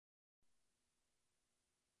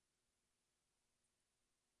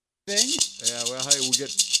thing? Yeah, well, hey, we'll get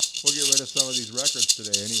rid of some of these records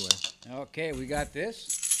today anyway. Okay, we got this.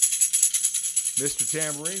 Mr.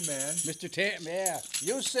 Tambourine Man. Mr. Yeah,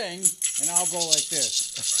 you sing, and I'll go like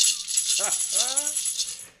this.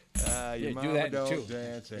 Your do mama that don't too.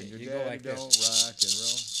 dance and your You go daddy like this. don't rock and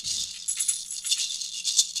roll.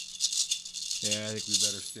 Yeah, I think we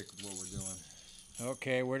better stick with what we're doing.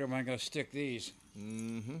 Okay, where am I going to stick these?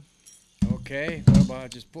 Mm-hmm. Okay, what about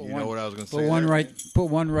just put You one? know what I was going to say? Put one there? right. Put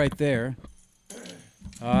one right there.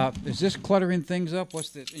 Is this cluttering things up? What's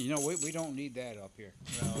the? You know, we don't need that up here.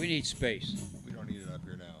 No. We need space. We don't need it up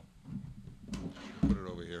here now. Put it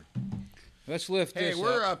over here. Let's lift Hey, this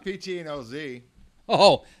we're up. PT and OZ,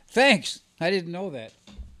 Oh, thanks. I didn't know that.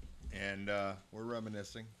 and we're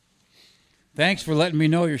reminiscing. Thanks for letting me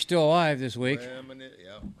know you're still alive this week.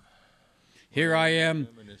 Yep. Here I am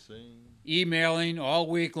Reminiscing. emailing all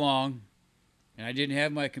week long, and I didn't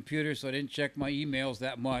have my computer, so I didn't check my emails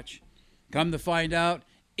that much. Come to find out,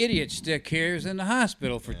 Idiot Stick here is in the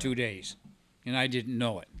hospital for 2 days, and I didn't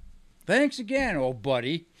know it. Thanks again, old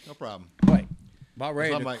buddy. No problem. Wait, about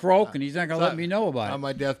ready to croak, and he's not going to let me know about On it.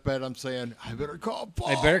 my deathbed, I'm saying, I better call Paul.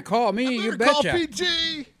 I better call me, you call betcha.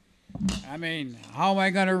 PT. I mean, how am I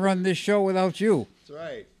going to run this show without you? That's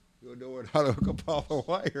right. You'll know how to hook up all the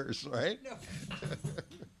wires, right?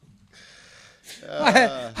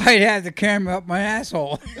 I'd have the camera up my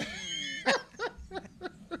asshole.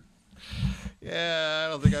 Yeah, I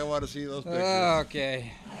don't think I want to see those pictures.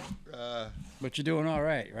 Okay. But you're doing all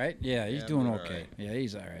right, right? Yeah, he's I'm doing doing all okay. right. Yeah,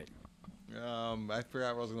 he's all right. I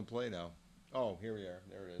forgot what I was going to play now. Oh, here we are.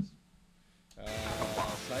 There it is.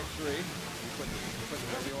 Site 3. You put the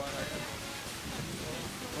radio on,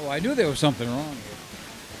 Oh, I knew there was something wrong here.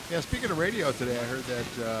 Yeah, speaking of radio today, I heard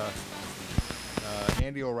that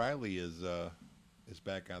Andy O'Reilly is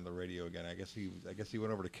back on the radio again. I guess he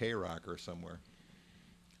went over to K-Rock or somewhere.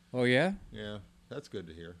 Oh, yeah? Yeah, that's good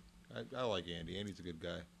to hear. I like Andy. Andy's a good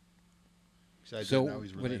guy. Besides So, that, now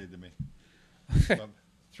he's what do you- related to me.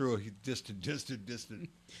 Through a distant.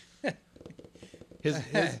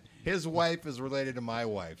 His wife is related to my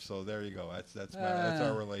wife, so there you go. That's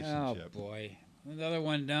our relationship. Oh, boy. Another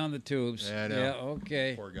one down the tubes. Yeah, I know. Yeah,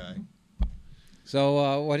 okay. Poor guy.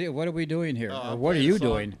 So, what are we doing here? Or what are you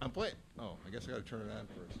doing? I'm playing. Oh, I guess I got to turn it on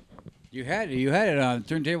first. You had it on. The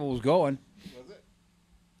turntable was going. Was it?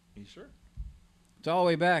 You sure? It's all the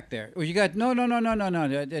way back there. Oh, you got no.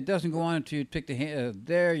 It doesn't go on until you pick the hand.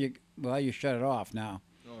 There you. Well, you shut it off now.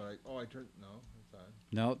 I turned. No, it's on.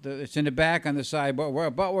 No, it's in the back on the side, but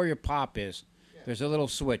about where your pop is. Yeah. There's a little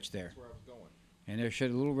switch there, That's where I was going. and there should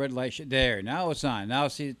a little red light. There, now it's on. Now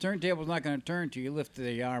see, the turntable's not going to turn till you lift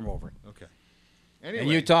the arm over. Okay. Anyway.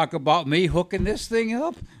 And you talk about me hooking this thing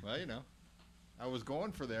up. Well, I was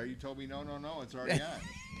going for there. You told me no, it's already on.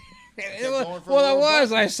 Well, going for the it little was.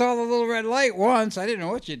 button. I saw the little red light once. I didn't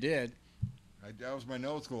know what you did. That was my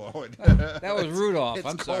nose glowing. That was Rudolph. It's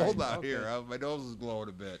I'm cold sorry. out Okay. here. My nose is glowing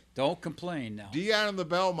a bit. Don't complain now. Dion and the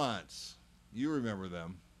Belmonts. You remember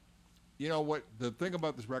them. You know what? The thing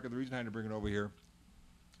about this record, the reason I had to bring it over here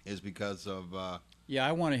is because of... Yeah,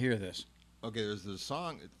 I want to hear this. okay, there's the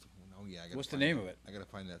song. What's the name of it? I got to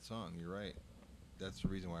find that song. You're right. That's the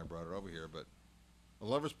reason why I brought it over here. But A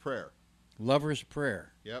Lover's Prayer. Lover's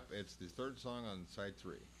Prayer. Yep, it's the third song on side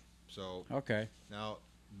 3. So Okay. now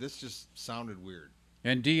this just sounded weird.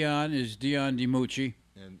 And Dion is Dion DiMucci,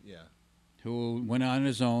 And yeah. who went on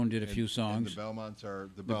his own, did a few songs. And the Belmonts are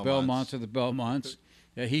the The Belmonts. Belmonts are the Belmonts.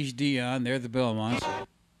 Yeah, he's Dion. They're the Belmonts.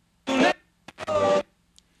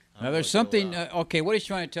 Now, there's something... okay, what he's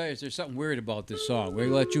trying to tell you is there's something weird about this song. We're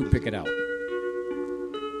going to let you pick it out.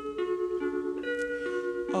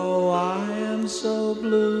 Oh, I am so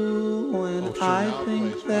blue when Oh, sure, I now it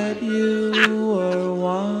think plays that fine. you were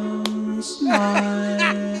once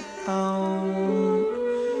my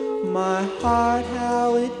own. My heart,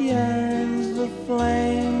 how it yearns, the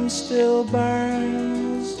flame still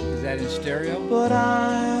burns, Is that in stereo? but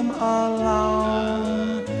I'm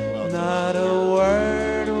alone. Not a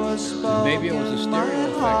word was spoken. Maybe it was a stereo My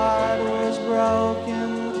effect. heart was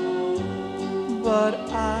broken, but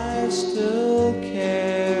I still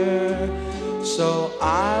care. So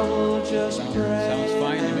I will just Sounds pray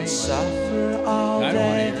fine to me. and suffer all I don't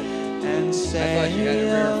wanna day hear and I say thought you had a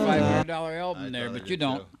rare aloud. $500 album there, thought I but you did,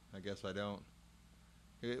 don't. too. I guess I don't.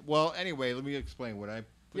 Well, anyway, let me explain. When I put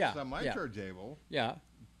Yeah, this on my yeah. turntable, Yeah.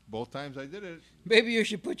 both times I did it, Maybe you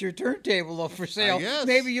should put your turntable up for sale. guess.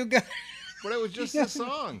 Maybe you got... but it was just a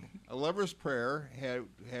song. A Lover's Prayer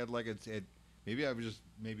had like it. Maybe I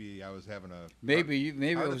was having a Maybe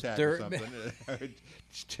it heart was attack or dirt. something. I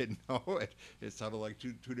just didn't know it. It sounded like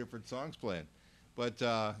two different songs playing. But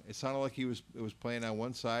it sounded like it was playing on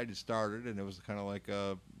one side. It started, and it was kind of like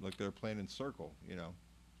they were playing in circle, in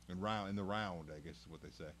the round, I guess is what they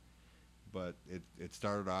say. But it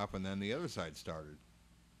started off, and then the other side started.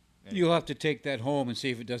 And You'll have to take that home and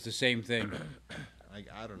see if it does the same thing. I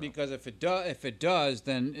don't know. Because if it does,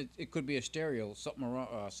 then it could be a stereo,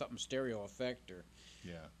 something stereo effect, or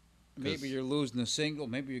Yeah. maybe you're losing the signal.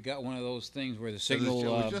 Maybe you got one of those things where the signal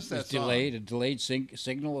just is that delayed, song. a delayed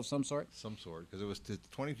signal of some sort. Some sort, because it was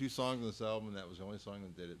 22 songs on this album, and that was the only song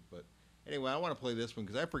that did it. But anyway, I want to play this one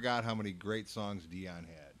because I forgot how many great songs Dion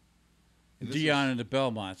had. Dion and the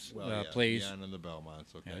Belmonts, plays. Dion and the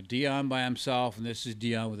Belmonts, okay. Dion by himself, and this is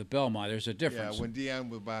Dion with the Belmont. There's a difference. Yeah, when Dion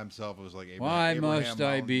was by himself, it was like Why Abraham must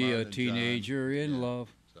I be Mountain, a and teenager John. in Yeah. love?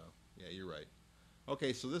 So, yeah, you're right.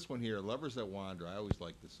 Okay, so this one here, Lovers That Wander, I always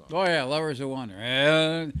like this song. Oh, yeah, Lovers That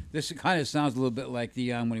Wander. This kind of sounds a little bit like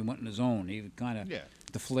Dion when he went on his own. He kind of,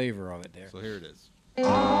 the flavor of it there. So here it is.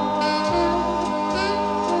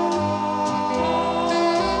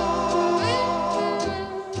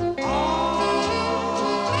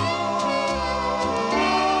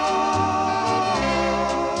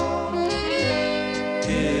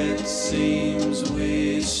 It seems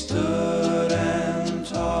we stood and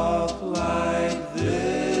talked like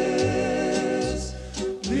this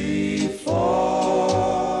before.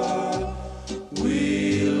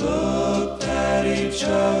 We looked at each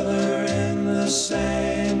other in the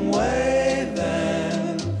same way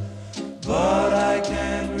then, but I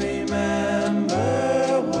can't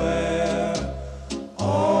remember where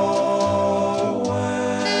or when.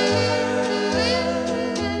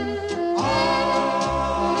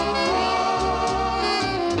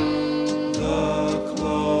 The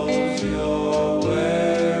clothes you're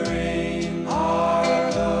wearing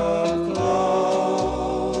are the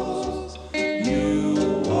clothes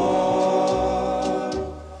you wore.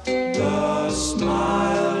 The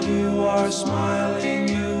smile you are smiling,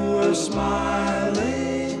 you were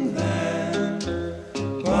smiling then,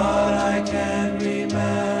 but I can't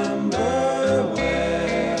remember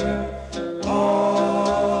where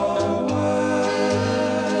or when.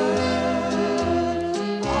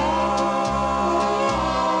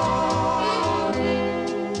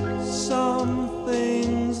 Some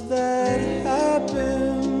things that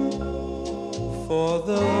happen for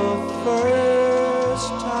the first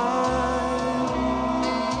time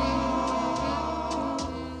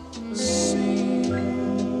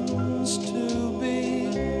seems to be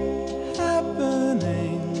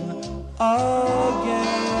happening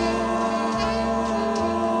again.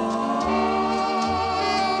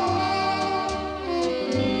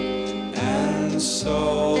 And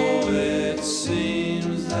so it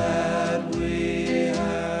seems that we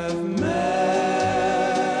have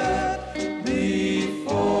met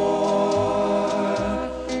before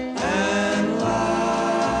and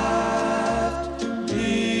laughed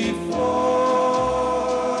before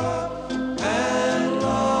and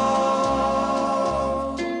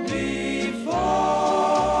loved before,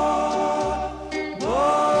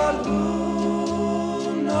 but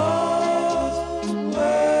who knows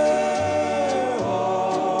where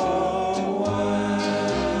or when?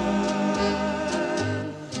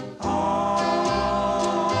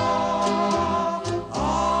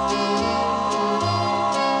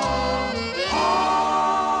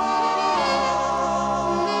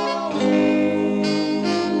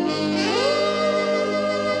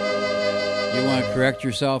 You want to correct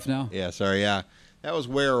yourself now? Yeah, sorry, yeah. That was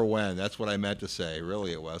Where or When. That's what I meant to say.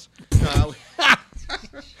 Really, it was.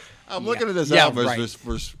 I'm looking at this Yeah, album. right. There's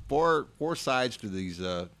four sides to these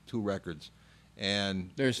two records.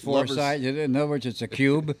 And There's four Lovers- sides. In other words, it's a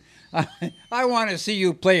cube. I want to see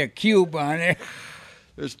you play a cube on it.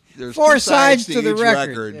 There's Four two sides to the each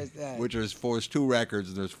record. Yes, that. which is there's two records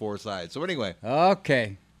and there's four sides. So anyway,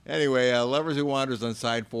 Okay. Lovers Who Wanders on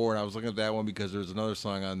side 4, and I was looking at that one because there's another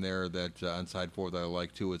song on there that on side 4 that I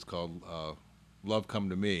like too. It's called Love Come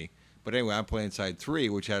to Me. But anyway, I'm playing side 3,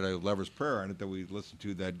 which had a Lover's Prayer on it that we listened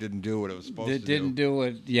to that didn't do what it was supposed to do. Didn't do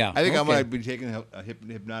it. Yeah. I think I okay. might be taking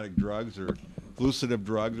hypnotic drugs or hallucinative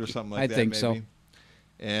drugs or something like I that. think maybe.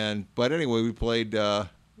 so. But anyway, we played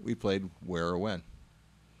Where or When.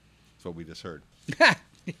 That's what we just heard.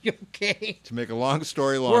 Okay. To make a long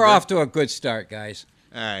story longer, We're off to a good start, guys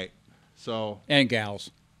All right. So, and gals.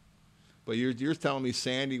 but you're telling me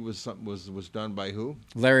Sandy was done by who?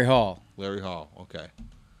 Larry Hall. Larry Hall. Okay.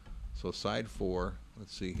 So side 4.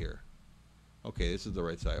 Let's see here. Okay, this is the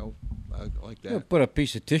right side. Oh, I like We'll that. put a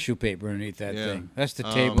piece of tissue paper underneath that Yeah. thing. That's the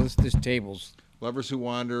table. This table's. Lovers Who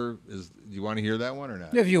Wander is. Do you want to hear that one or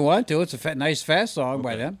not? If you want to, it's a nice fast song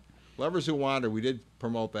by Okay. them. Lovers Who Wander. We did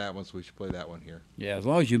promote that one, so we should play that one here. Yeah, as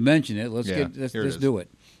long as you mention it, let's Yeah, let's here it is. do it.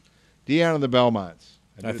 Dion and the Belmonts.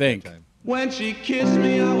 I did it that think. time. When she kissed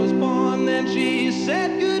me, I was born, then she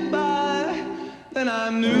said goodbye. Then I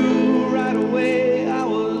knew right away I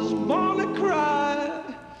was born to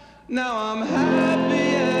cry. Now I'm happy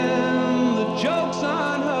and the joke's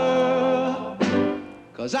on her.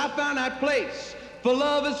 'Cause I found that place for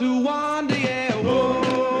lovers who wander, yeah. Whoa,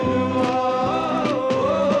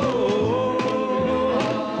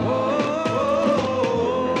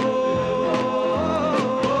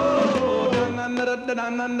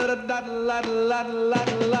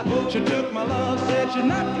 she took my love, said she's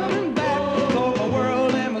not coming back. Thought my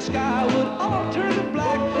world and my sky would all turn to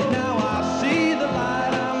black. Now I see the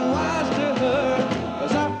light, I'm wise to her.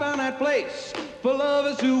 'Cause I found that place for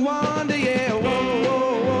lovers who wander, yeah. Whoa,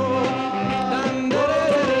 whoa, whoa. Dun, dun, dun,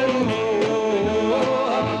 dun,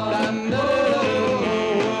 whoa, dun, dun, dun,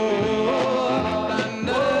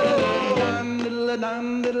 dun,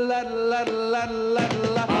 dun, dun,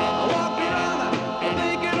 I walked around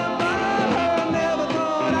thinking about her. Never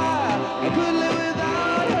thought I could live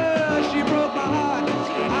without her. She broke my heart. I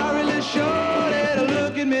really showed it.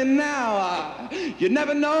 Look at me now. You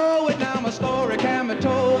never know it now. My story can be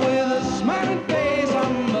told with a smiling face.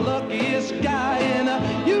 I'm the luckiest guy in a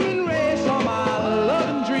human race. All my love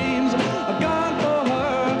and dreams are gone for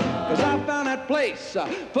her. 'Cause I found that place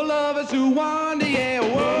for lovers who wander, yeah.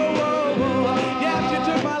 Whoa, whoa, whoa. Yeah, she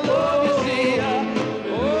took my love, you see.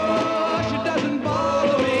 Oh, she doesn't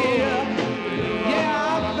bother me.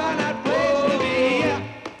 Yeah, I found that place to be.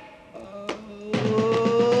 Oh,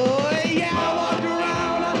 yeah, I walked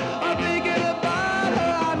around thinking about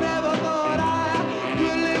her. I never thought I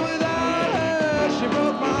could live without her. She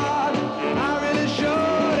broke my heart. I really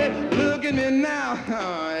showed it. Look at me now.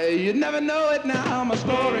 You never know it now. My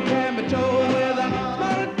story can be told with a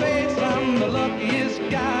smiling face. I'm the luckiest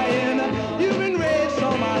guy in a human race.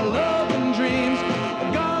 All my love and dreams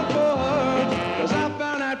are gone for her. 'Cause I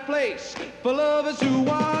found that place for lovers who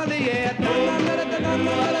wander, yeah.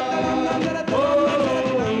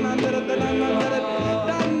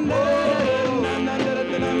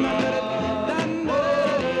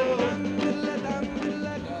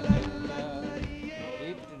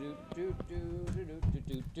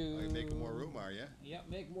 Are you making more room, are you? Yep,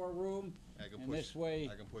 make more room. I can And push, this way-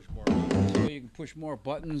 I can push more room. So you can push more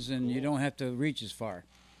buttons and you don't have to reach as far.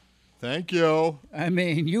 Thank you. I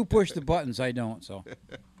mean, you push the buttons, I don't. So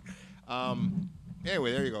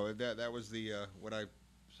Anyway, there you go. That was the what I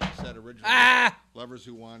said originally. ah, Lovers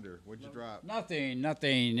Who Wander. What'd you drop? nothing.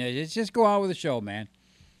 It's just go on with the show, man.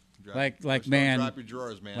 Drop- like, First man, Drop your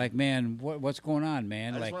drawers, man. Like, man, what's going on,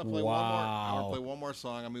 man? I just Like, want to play one more. I want wow. to play one more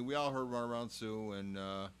song. I mean, we all heard "Run Around Sue" and.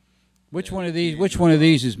 Which Yeah, one of these? teenage Which one of drama.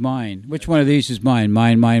 these is mine? Which one of these is mine?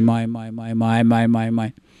 Mine.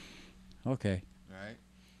 Okay. All right.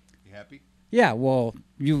 You happy? Yeah. Well,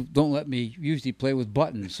 you don't let me usually play with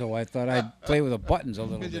buttons, so I thought I'd play with the buttons a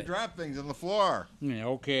little Because you bit. drop things on the floor. Yeah,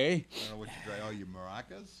 okay. I don't know what you drop. Oh, your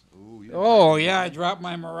maracas? Ooh. You Oh yeah, I dropped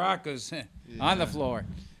my maracas on the floor.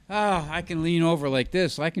 Oh, I can lean over like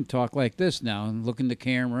this. I can talk like this now and look in the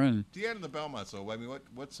camera. And Deanna and the Belmonts. So, I mean,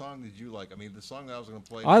 what song did you like? I mean, the song that I was going to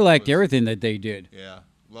play. I liked was- everything that they did. Yeah.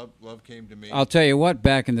 Love Came to Me. I'll tell you what,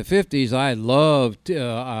 back in the 50s, I loved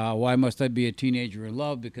Why Must I Be a Teenager in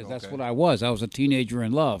Love, because that's Okay. what I was. I was a teenager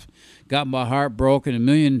in love. Got my heart broken a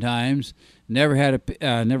million times. Never had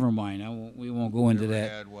a... never mind. We won't go into Never that.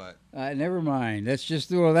 had what? Never mind. That's just...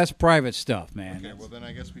 Well, that's private stuff, man. Okay, well then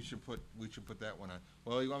I guess we should put that one on.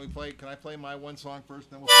 Well, you want me to play? Can I play my one song first,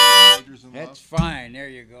 then we'll play Teenagers in Love? That's fine. There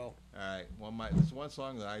you go. All right. Well, this is one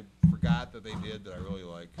song that I forgot that they did that I really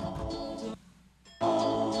like. Okay,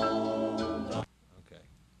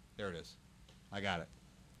 there it is. I got it.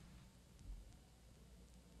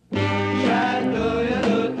 Oh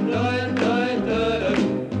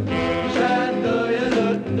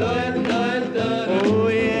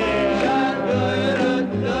yeah.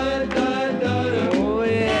 Oh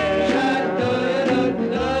yeah.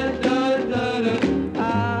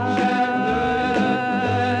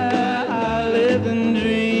 I live and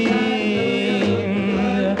dream,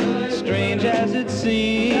 strange as it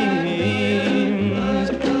seems.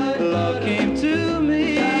 Love came to me.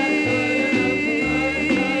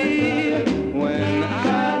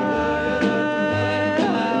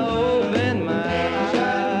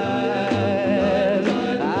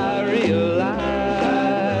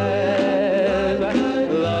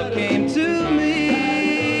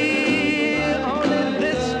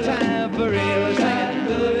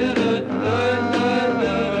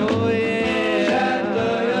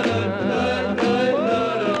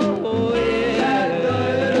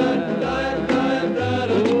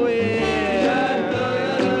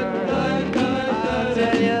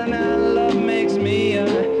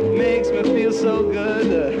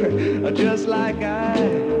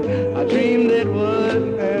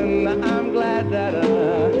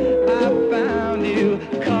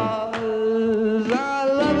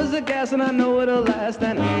 gas and I know it'll last.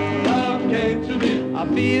 And love came to me. I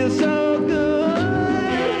feel so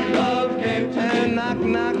good. Love came to me. And knock,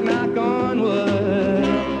 knock, knock on wood.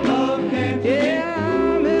 Love came to me. Yeah,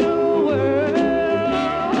 I'm in a world.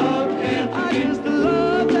 Love came to me. I just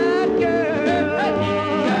love that girl.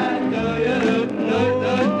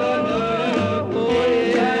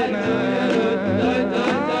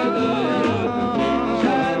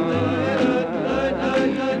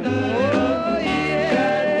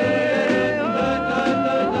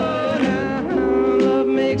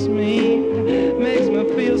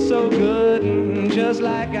 So good, and just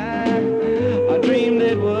like I dreamed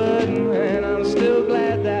it would, and I'm still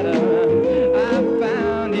glad that I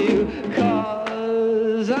found you,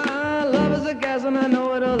 'cause I love is a gas and I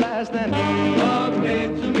know it'll last, and love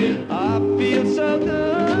came to me. I feel so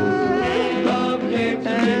good, love came to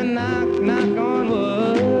me, and knock, knock on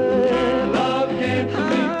wood, love came to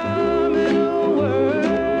me. I'm in a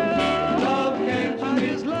world, love came to me. I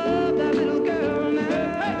just love that little girl now.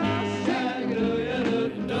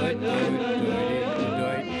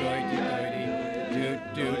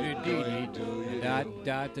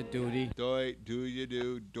 Dot the duty. Doit, do you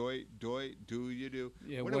do? Doit, doit, do you do?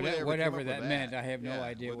 Yeah, When did they ever come whatever up that with meant, I have no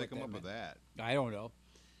idea Where'd what they come that up with meant. that? I don't know.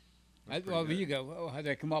 That's Well, pretty you good. go. How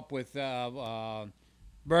they come up with bird,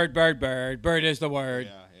 bird, bird. Bird is the word.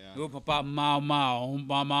 Yeah, yeah. Oop, pop, mow, mow,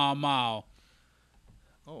 mow, mow, mow.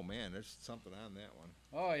 Oh man, there's something on that one.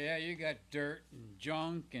 Oh yeah, you got dirt and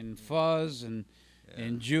junk and fuzz and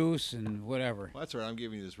juice and whatever. Well, that's right. I'm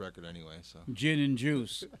giving you this record anyway, so Gin and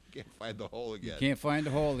juice. I can't find the hole again. You can't find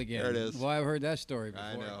the hole again. There it is. Well, I've heard that story before.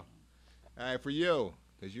 I know. All right, for you,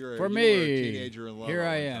 because you For were me, a teenager in love. here all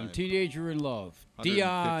I the am, time. teenager in love. 150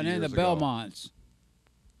 Dion and the years ago. Belmonts.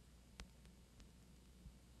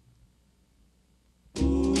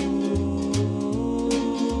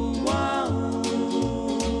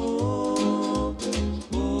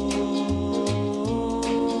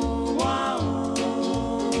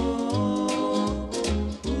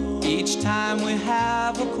 Each time we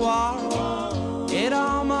have a quarrel, it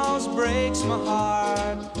almost breaks my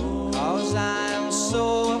heart, 'cause I'm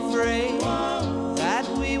so afraid that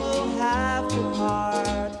we will have to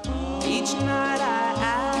part. Each night I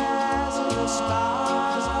ask the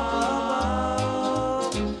stars up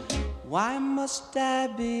above, why must I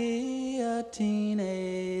be a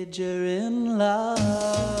teenager in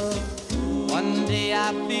love? One day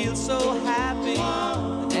I feel so happy,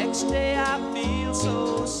 the next day I feel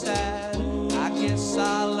so sad. I guess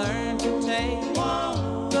I'll learn to take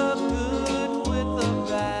the good with the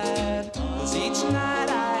bad, 'cause each night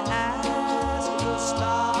I ask the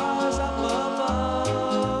stars up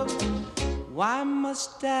above, why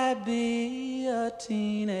must I be a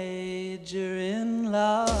teenager in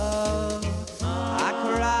love? I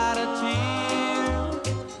cried a tear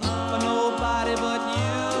for nobody but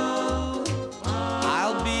you.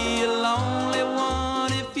 I'll be a lonely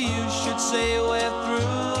one if you should say we're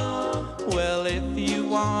through. Well, if you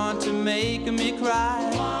want to make me cry,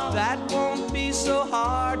 that won't be so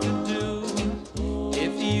hard to do.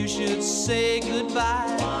 If you should say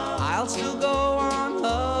goodbye, I'll still go on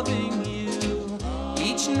loving you.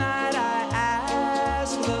 Each night I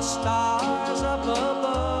ask the stars up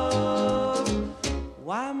above,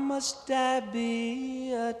 why must I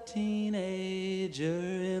be a teenager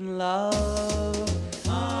in love?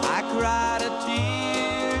 I cried a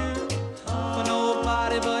tear for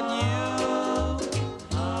nobody but you.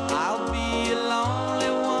 I'll be a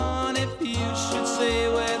lonely one if you should say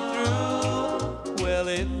we're through. Well,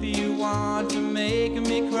 if you want to make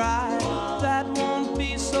me cry, that won't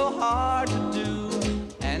be so hard to do.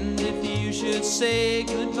 And if you should say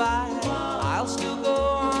goodbye, I'll still go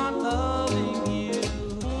on loving you.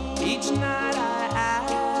 Each night I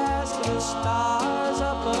ask the stars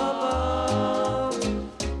up above,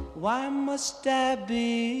 why must I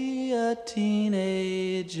be a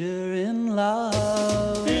teenager in love?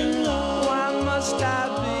 Why must I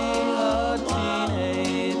be a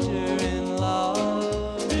teenager in love?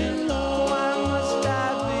 Why must I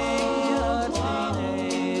be a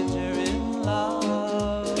teenager in love?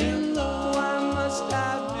 Why must I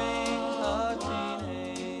be a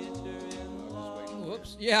teenager in love?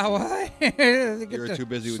 Whoops. Yeah, why? You were too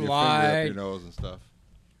busy with your finger up your nose and stuff.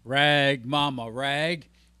 Rag Mama Rag.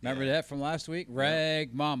 Remember Yeah. that from last week?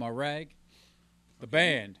 Rag Mama Rag. The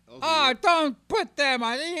band. Those are Oh, yours. don't put them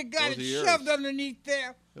on. You got Those it are yours. shoved underneath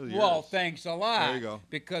there. Those are Well, yours. thanks a lot. There you go.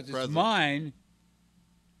 Because it's Present. mine.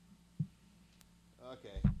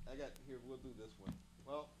 Okay, I got here. We'll do this one.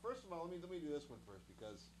 Well, first of all, let me do this one first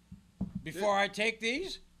because Before I take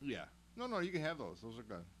these? no, you can have those. Those are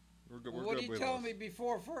good. We're good. Well, We're what good are you with telling those. me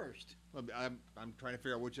before first? I'm trying to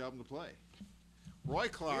figure out which album to play. Roy We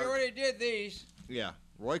Clark. already did these. Yeah,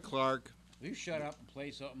 Roy Clark. You shut up and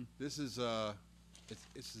play something. This is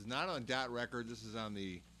this is not on Dot Record. This is on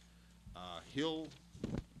the Hill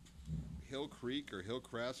Creek or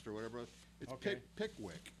Hillcrest or whatever. It's Okay.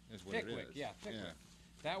 Pickwick is what it Pickwick, is. yeah, Pickwick.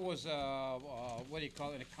 That was what do you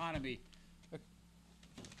call it? An economy.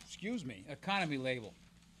 Economy label.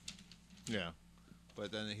 Yeah.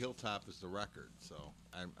 But then the Hilltop is the record, so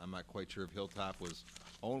I'm not quite sure if Hilltop was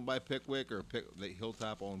owned by Pickwick or the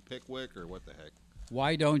Hilltop owned Pickwick or what the heck.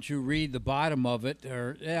 Why don't you read the bottom of it?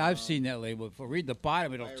 Or I've seen that label before. Read the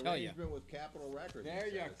bottom; it'll My tell you. arrangement with Capitol Records. There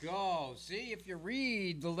it you says. go. See, if you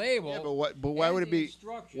read the label. Yeah, but why and would it the be?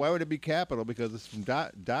 instructions- Why would it be Capitol? Because it's from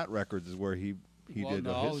Dot Records is where he well, did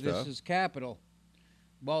no, his this stuff. is Capitol.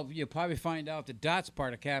 Well, you'll probably find out the Dot's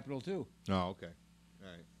part of Capitol too. Oh, okay, all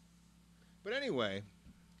right. But anyway,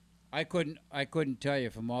 I couldn't tell you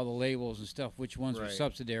from all the labels and stuff which ones were Right.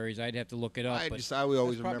 subsidiaries. I'd have to look it up. I but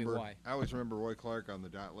always that's probably remember why. I always remember Roy Clark on the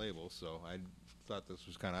Dot label, so I thought this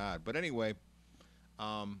was kind of odd. But anyway,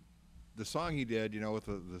 the song he did, with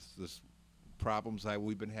this problems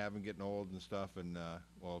we've been having getting old and stuff, and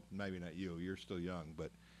well, maybe not you. You're still young,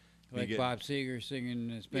 but Like get- Bob Seger singing,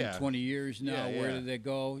 it's been Yeah. 20 years now. Yeah, Where yeah. did they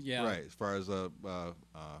go? Yeah. right. As far as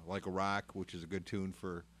like a rock, which is a good tune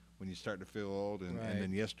for when you start to feel old, and Right.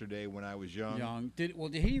 then yesterday when I was young. Did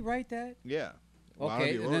he write that? Yeah. Well, I don't know Okay, if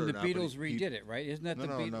he and wrote then it the or not, but Beatles he- redid it, right? Isn't that No, the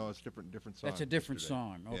no, Beatles? no. It's different song. That's a different Yesterday.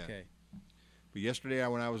 song. Yeah. Okay. But yesterday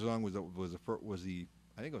when I was young was the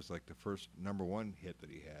I think it was like the first #1 hit that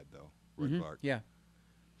he had though, Roy Mhm. Clark. Yeah.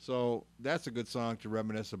 So that's a good song to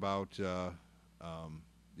reminisce about,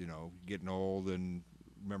 getting old and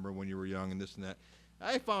remember when you were young and this and that.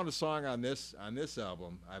 I found a song on this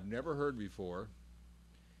album I've never heard before,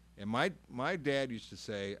 and my dad used to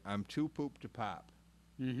say, "I'm too poop to pop."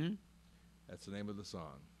 Mm-hmm. That's the name of the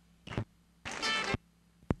song.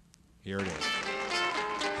 Here it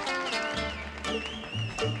is.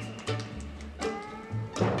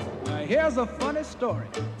 Now here's a funny story.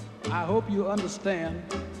 I hope you understand.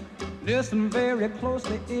 Listen very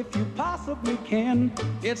closely if you possibly can.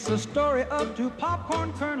 It's the story of two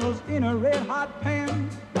popcorn kernels in a red hot pan.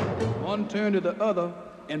 One turned to the other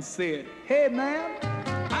and said, "Hey man,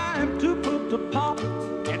 I'm too poop to pop,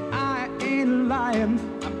 and I ain't lying.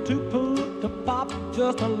 I'm too poop to pop,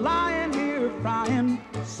 just a lying here frying.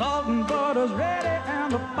 Salt and butter's ready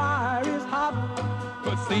and the fire is hot,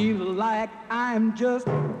 but seems like I'm just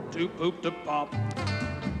too poop to pop.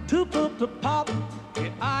 Too poop to pop,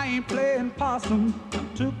 and I ain't playing possum. I'm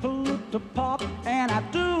too poop to pop, and I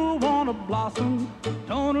do wanna blossom.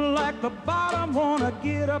 Don't like the bottom, wanna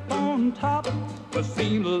get up on top, but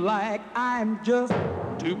seems like I'm just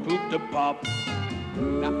too poop to pop.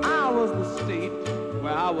 Now I was the state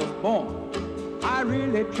where I was born. I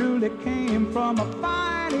really truly came from a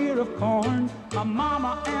fine ear of corn. My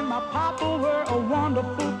mama and my papa were a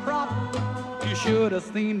wonderful crop. You should have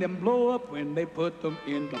seen them blow up when they put them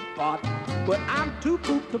in the pot. But I'm too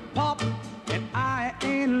poop to pop, and I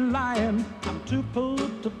ain't lying. I'm too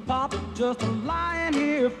poop to pop, just a lying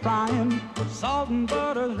here frying. Salt and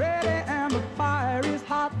butter's ready and the fire is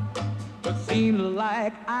hot, but seems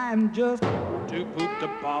like I'm just too poop to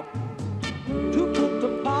pop. Too poop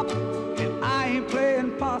to pop, and I ain't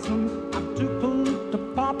playing possum. I'm too poop to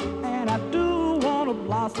pop, and I do wanna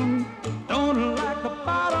blossom. Don't like the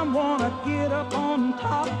bottom, wanna get up on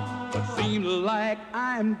top, but seems like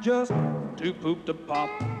I'm just too poop to pop.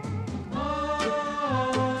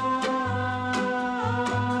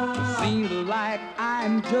 Seems like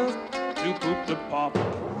I'm just too poop to pop.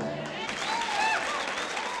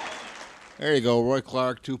 There you go, Roy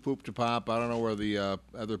Clark, Too Poop to Pop. I don't know where the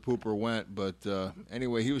other pooper went, but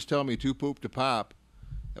anyway, he was telling me Too Poop to Pop.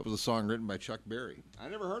 That was a song written by Chuck Berry. I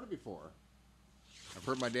never heard it before. I've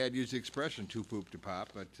heard my dad use the expression Too Poop to Pop,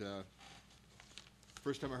 but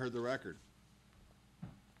first time I heard the record.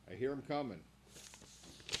 I hear him coming.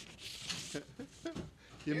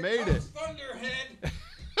 You made it. Thunderhead.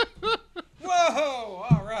 Whoa!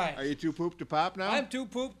 All right. Are you Too Poop to Pop now? I'm too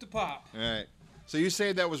poop to pop. All right. So you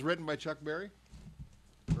say that was written by Chuck Berry?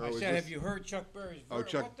 Or I was said, this- have you heard Chuck Berry's Oh,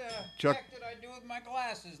 verse? Chuck- What the Chuck- heck did I do with my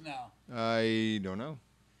glasses now? I don't know.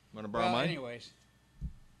 Want to borrow Well, mine? anyways.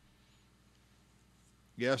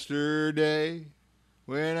 Yesterday,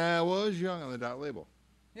 when I was young, on the Dot label.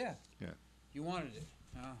 Yeah. Yeah. You wanted it.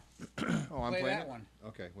 Oh, I'm Play playing that it? one.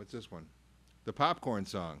 Okay, what's this one? The Popcorn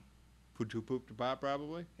Song. Too Poop to Pop,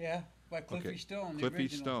 probably? Yeah, by Cliffy Okay. Stone. The Cliffy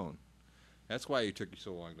original. Stone. That's why it took you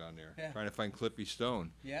so long down there. Yeah. Trying to find Cliffy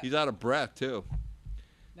Stone. Yeah. He's out of breath, too.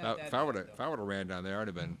 If I would have ran down there, I'd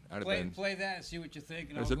have been. Play that and see what you think.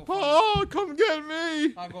 And I I'll said, go Paul, come get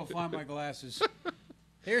me. I'll go find my glasses.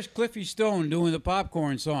 Here's Cliffy Stone doing the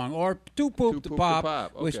popcorn song, or Two Poop to Pop,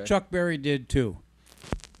 Okay. which Chuck Berry did too.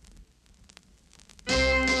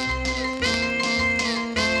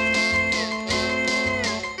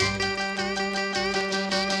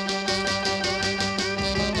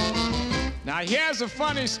 Now here's a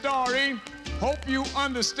funny story. Hope you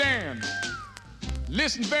understand.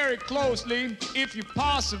 Listen very closely if you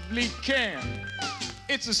possibly can.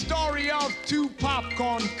 It's a story of two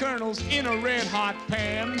popcorn kernels in a red hot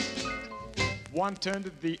pan. One turned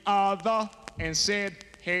to the other and said,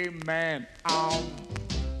 hey man, I'm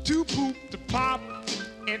too poop to pop,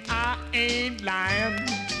 and I ain't lying.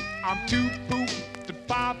 I'm too poop to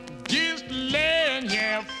pop, just laying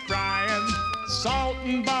here frying. Salt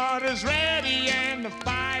and butter's ready and the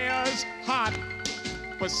fire's hot,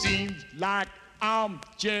 but seems like I'm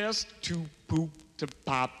just too poop to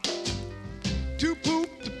pop. Too poop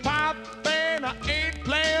to pop, and I ain't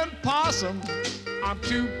playing possum. I'm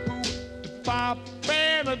too poop to pop,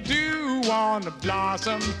 and I do wanna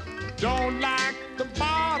blossom. Don't like the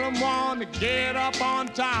bottom, wanna get up on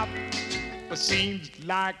top, but seems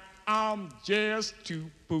like I'm just too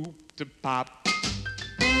poop to pop.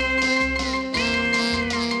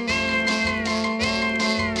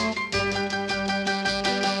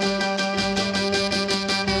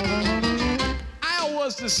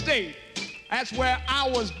 The state, that's where I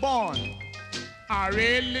was born. I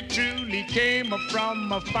really truly came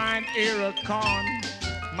from a fine ear of corn.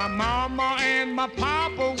 My mama and my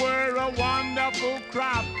papa were a wonderful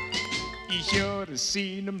crop. You should have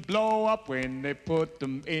seen them blow up when they put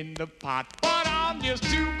them in the pot. But I'm just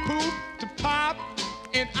too poop to pop,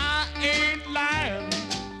 and I ain't lying.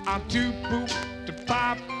 I'm too poop to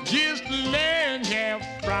pop, just laying here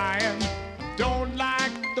frying. Don't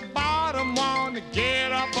like the bottom, wanna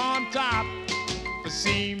get up on top, but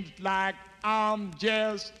seems like I'm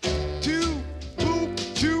just too poop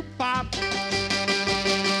to pop.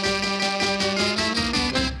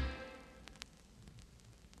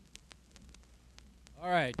 All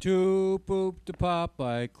right, Two Poop to Pop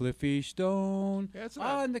by Cliffy Stone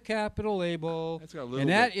on the Capitol label. That's got a little and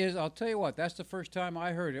that is, I'll tell you what, that's the first time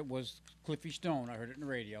I heard it was Cliffy Stone. I heard it in the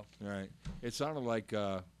radio. Right. It sounded like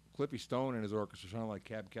Cliffy Stone and his orchestra sounded like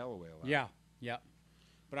Cab Calloway a lot. Yeah.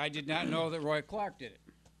 But I did not know that Roy Clark did it.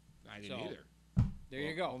 I didn't either. There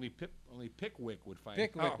you go. Only Pickwick would find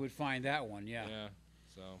Pickwick would find that one, yeah.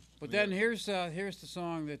 So. But then here's the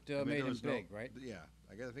song that made him big, right? Yeah.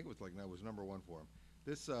 I think it was like that was number one for him.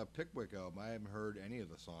 This Pickwick album, I haven't heard any of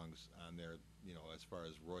the songs on there, as far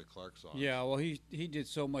as Roy Clark songs. Yeah, well, he did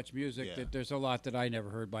so much music that there's a lot that I never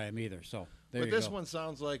heard by him either. So there you go. But this one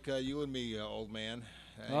sounds like you and me, old man.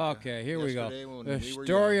 Okay, here we go. The we were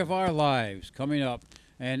Story young. of Our Lives coming up,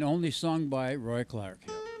 and only sung by Roy Clark.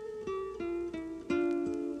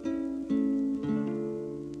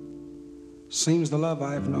 Seems the love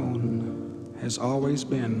I've known has always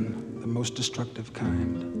been the most destructive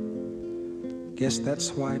kind. Guess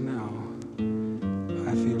that's why now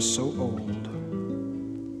I feel so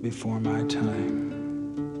old before my time.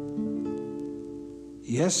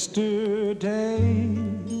 Yesterday,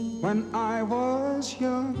 when I was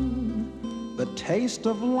young, the taste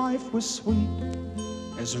of life was sweet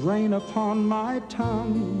as rain upon my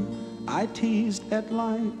tongue. I teased at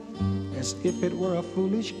life as if it were a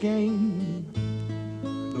foolish game.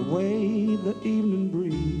 The way the evening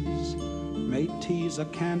breeze may tease a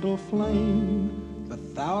candle flame, the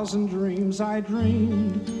thousand dreams I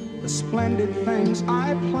dreamed, the splendid things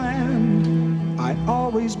I planned, I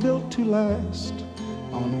always built to last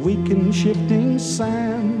on weak and shifting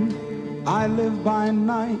sand. I live by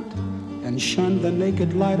night and shun the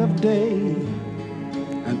naked light of day,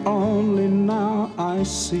 and only now I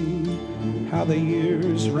see how the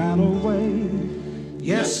years ran away.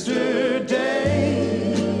 Yesterday,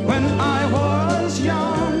 when I was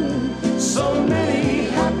young, so many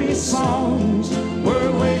happy songs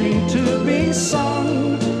were waiting to be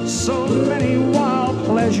sung. So many wild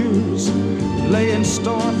pleasures lay in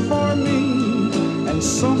store for me, and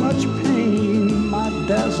so much pain my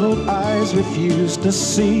dazzled eyes refused to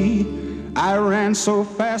see. I ran so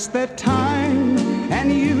fast that time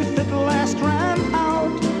and youth at last ran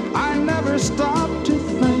out. I never stopped to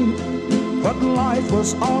think what life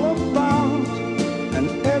was all about, and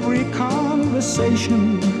every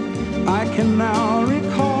conversation I can now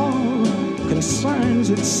recall concerns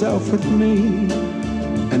itself with me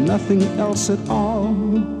and nothing else at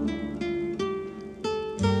all.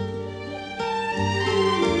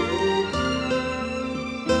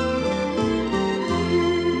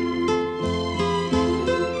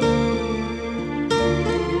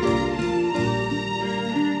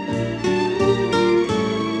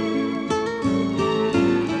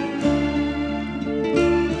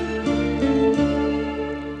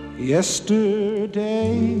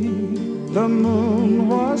 Yesterday the moon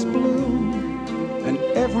was blue, and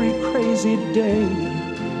every crazy day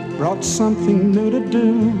brought something new to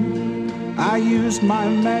do. I used my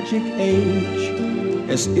magic age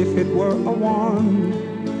as if it were a wand,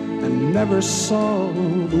 and never saw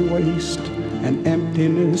the waste and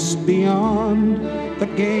emptiness beyond. The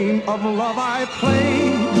game of love I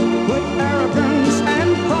played with arrogance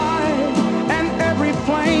and pride, and every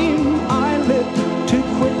flame I lit too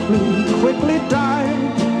quickly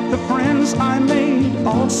died. The friends I made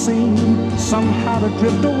all seemed somehow to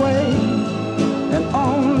drift away, and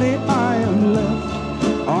only I am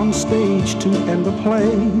left on stage to end the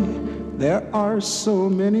play. There are so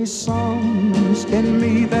many songs in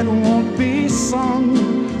me that won't be sung.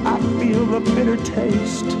 I feel the bitter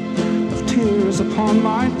taste of tears upon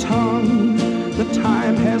my tongue. The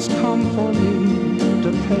time has come for me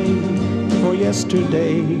to pay for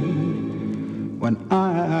yesterday, when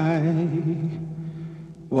I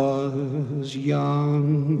was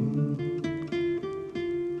young.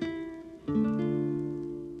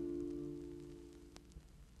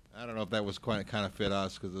 I don't know if that was kind of fit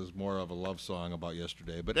us because it was more of a love song about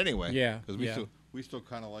yesterday. But anyway, Yeah, because yeah. we still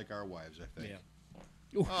kind of like our wives, I think. Yeah.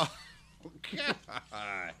 Oh, God.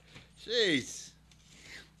 Jeez.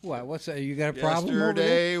 What? What's that? You got a problem over there?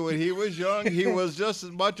 Yesterday, when he was young, he was just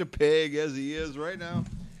as much a pig as he is right now.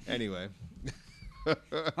 Anyway. I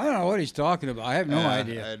don't know what he's talking about. I have no I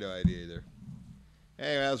idea. had no idea either.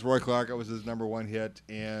 Anyway, that was Roy Clark. That was his number one hit,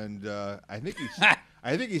 and I think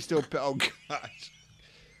he's still. Oh gosh,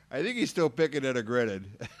 I think he's still picking at a gritted.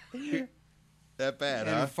 That bad,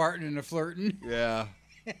 And huh? a farting and a flirting. Yeah.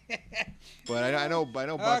 But I know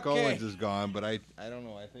Buck Okay. Owens is gone, but I don't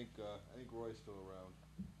know. I think Roy's still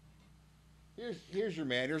around. Here's your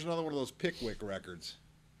man. Here's another one of those Pickwick records.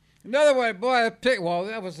 Another one, boy. Well,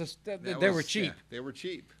 that was they were was- cheap. Yeah, they were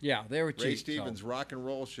cheap. Yeah, they were cheap. Ray Stevens' rock and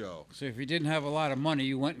roll show. So if you didn't have a lot of money,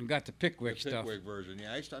 you went and got the Pickwick The stuff. Pickwick version.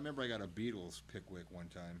 Yeah, I remember I got a Beatles Pickwick one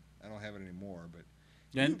time. I don't have it anymore, but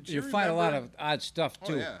Then Do you you find a lot remember- of odd stuff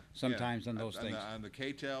too. Oh, yeah. Sometimes yeah. on those things. On the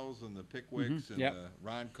K-Tels and the Pickwicks and Yep. the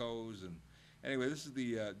Roncos and anyway, this is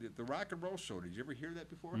the rock and roll show. Did you ever hear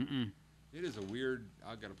that before? Mm-mm. It is a weird.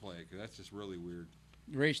 I gotta play it because that's just really weird.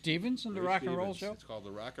 Ray Stevens and the Ray Rock and Roll Stevens. Show. It's called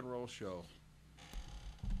the Rock and Roll Show.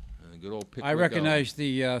 Good old Pickwick. I recognize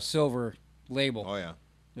the silver label, Oh yeah.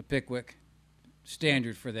 the Pickwick,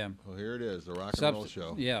 standard for them. Well, here it is, the Rock and Roll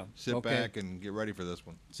Show. Yeah. Sit okay. back and get ready for this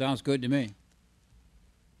one. Sounds good to me.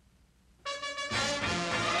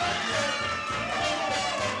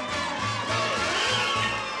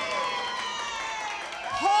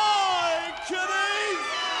 Hi, kiddies!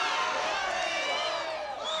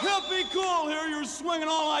 Hippie cool here, you're swinging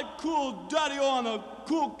all night cool daddy-o on the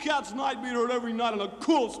Cool Cats Night Beat, heard every night on a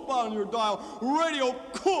cool spot on your dial. Radio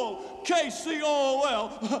Cool,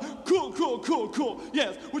 KCOOL. Cool, cool, cool, cool.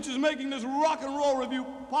 Yes, which is making this rock and roll review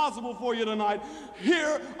possible for you tonight.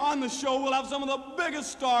 Here on the show, we'll have some of the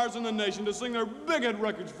biggest stars in the nation to sing their big hit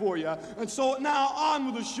records for you. And so now on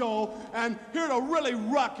with the show, and here to really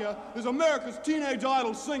rock you is America's Teenage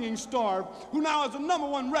Idol singing star, who now has the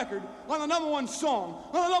 #1 record on the #1 song,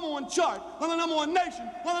 on the #1 chart, on the #1 nation,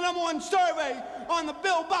 on the #1 survey, on the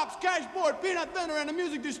Bill Box, Cashboard, Peanut Thinner, and the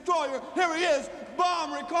Music Destroyer. Here he is,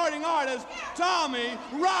 bomb recording artist, Tommy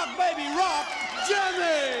Rock Baby Rock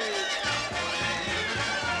Jimmy.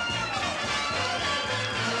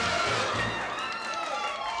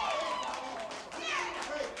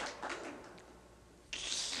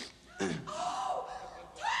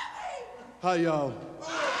 Hi, y'all.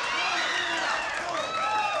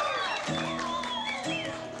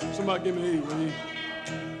 Somebody give me heat, will you?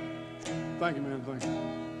 Thank you, man. Thank you.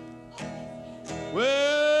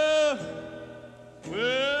 Well,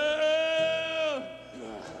 well,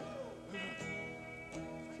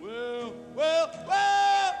 well, well, well,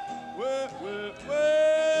 well, well,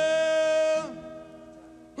 well.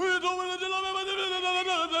 Who you doing?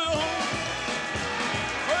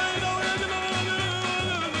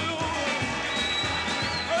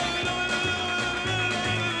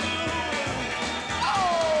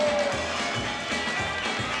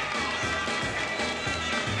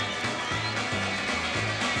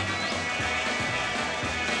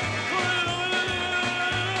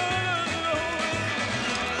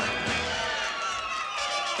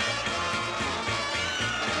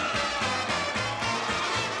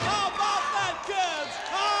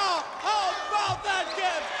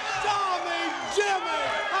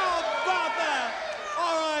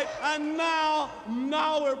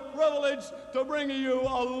 privilege to bring to you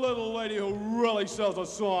a little lady who really sells a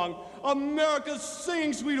song. America's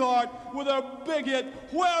singing sweetheart with her big hit,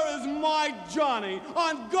 Where Is My Johnny?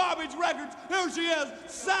 On Garbage Records, here she is,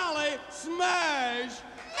 Sally Smash.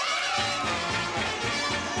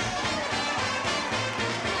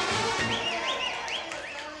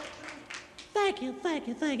 Thank you,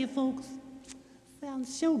 folks. Say, I'm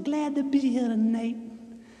so glad to be here tonight.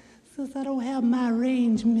 Since I don't have my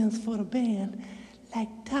arrangements for the band, like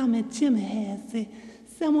Tommy Jimmy has, say,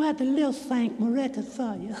 I'm gonna have to lip sync my record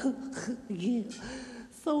for you. Yeah.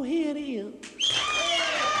 So here it is.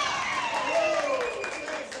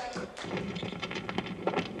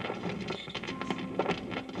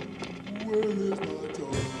 Where is my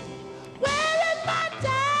Johnny? Where is my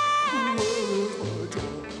time?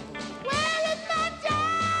 Where is my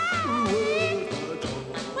Johnny?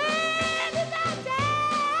 Where is my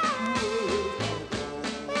time?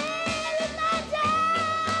 Where is my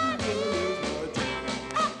Johnny? Where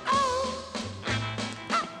is my time?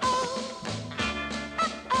 Where is my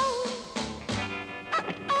Johnny?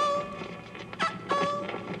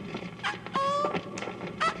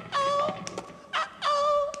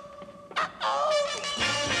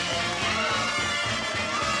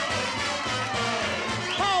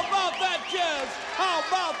 How about that, kids? How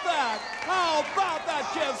about that? How about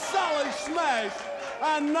that, kids? Sally Smash.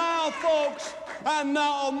 And now, folks, and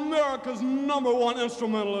now America's #1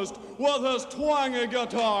 instrumentalist with his twangy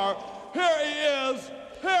guitar. Here he is.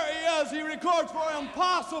 Here he is. He records for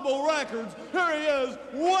Impossible Records. Here he is,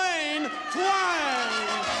 Wayne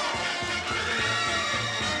Twang.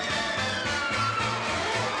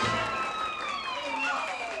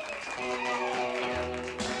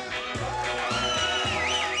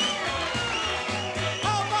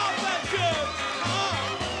 How about that, kids?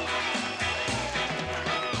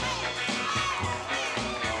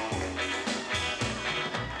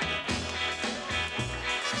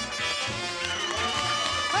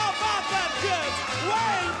 How about that, kids?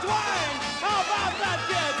 Wayne Twang. How about that,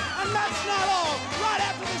 kids? And that's not all. Right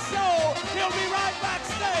after the show, he'll be right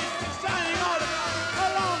backstage signing autographs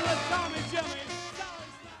along with Tommy Jimmy.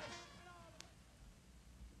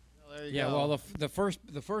 There you Yeah, go. well, the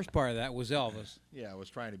first part of that was Elvis, Yeah, I was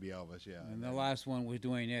trying to be Elvis. Yeah. and the last one was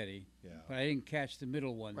Duane Eddy. Yeah. But I didn't catch the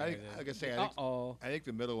middle one. I there. think, like I say, Uh-oh. I think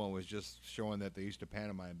the middle one was just showing that they used to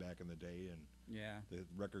pantomime back in the day, and Yeah. the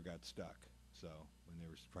record got stuck. So when they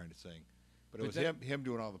were trying to sing, but it But was that- him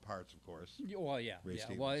doing all the parts, of course. Well, yeah. Ray Yeah.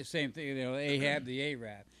 Stevens. Well, same thing. You know, Ahab the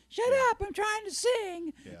Arab. Shut up! I'm trying to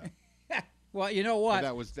sing. Yeah, Well, you know but what?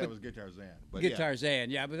 that was Guitar Zan. But Guitar Zan,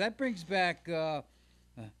 yeah, but that brings back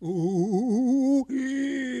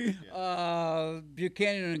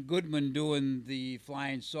Buchanan and Goodman doing the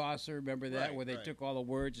Flying Saucer. Remember that, Right, where they right. took all the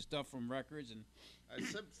words and stuff from records and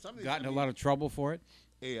Some of these- got in a lot of trouble for it.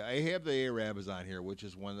 Yeah, I have the Arab is on here, which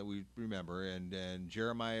is one that we remember, and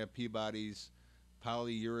Jeremiah Peabody's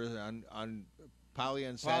polyunsaturated,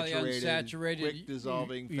 Polyunsaturated quick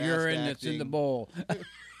dissolving, fast urine that's in the acting, bowl.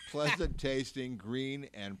 pleasant tasting green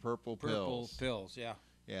and purple Purple pills. pills, yeah.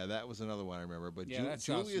 Yeah, that was another one I remember. But Yeah, that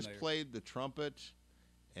sounds Julius familiar. played the trumpet,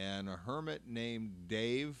 and a hermit named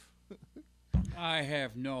Dave. I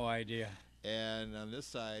have no idea. And on this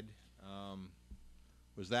side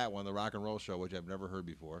was that one, the Rock and Roll Show, which I've never heard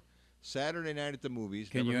before. Saturday Night at the Movies.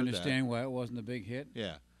 Can never you heard that. understand why it wasn't a big hit?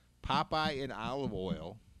 Yeah. Popeye in Olive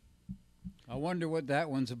Oil. I wonder what that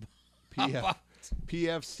one's about.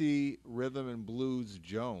 PFC Rhythm and Blues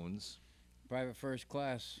Jones. Private First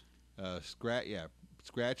Class.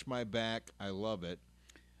 Scratch My Back, I Love It.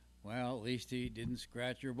 Well, at least he didn't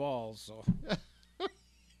scratch your balls, so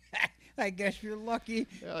I guess you're lucky.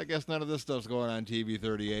 Well, I guess none of this stuff's going on TV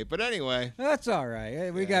 38, but anyway. That's all right.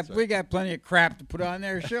 Hey, we Yeah, got that's all we got plenty of crap to put on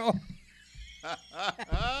their show.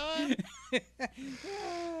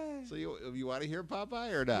 So you want to hear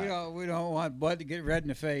Popeye or not? we don't want Bud to get red in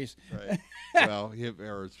the face. Right. Well,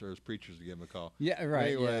 or his preachers to give him a call. Yeah, right.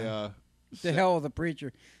 Anyway, yeah. The hell with the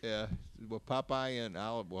preacher. yeah. Well, Popeye and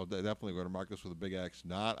Olive. Well, they're definitely going to mark this with a big X.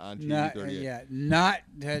 Not on TV Not 38. yeah. Not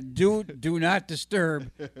do not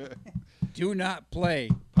disturb. Do not play.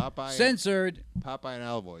 Popeye. Censored. Popeye and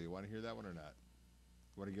Olive Oil. You want to hear that one or not?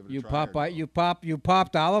 Want to give it a You try? or Popeye. no? You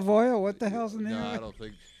popped olive oil. What the hell's in there? No, I don't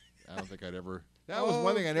think I'd ever. That was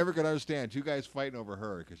one thing I never could understand. Two guys fighting over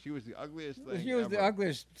her because she was the ugliest thing. She was the ever.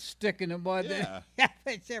 ugliest stick in the mud Yeah. that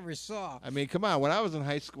I ever saw. I mean, come on. When I was in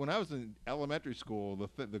high school, when I was in elementary school,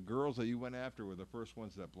 the girls that you went after were the first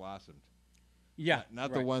ones that blossomed. Yeah,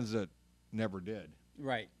 Not right. the ones that never did.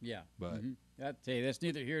 Right. Yeah. But- Mhm. That's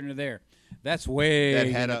neither here nor there. That's way That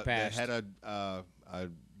in had the past. a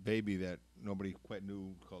baby that nobody quite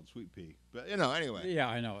knew called Sweet Pea. But anyway. Yeah,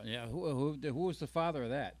 I know. Yeah, who was the father of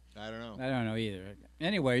that? I don't know. I don't know either.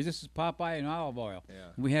 Anyways, this is Popeye and olive oil. Yeah.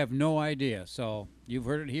 We have no idea, so you've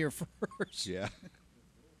heard it here first. Yeah.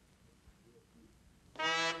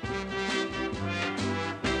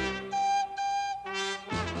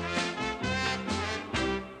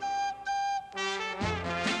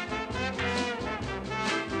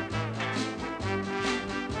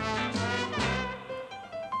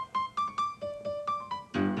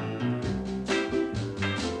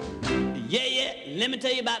 Let me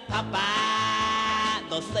tell you about Popeye,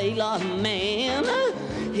 the sailor man.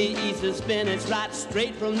 He eats his spinach right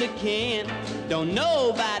straight from the can. Don't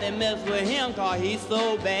nobody mess with him, 'cause he's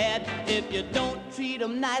so bad. If you don't treat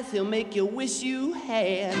him nice, he'll make you wish you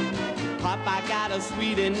had. Popeye got a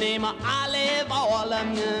sweetie named Olive Oil.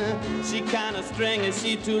 She kinda stringy,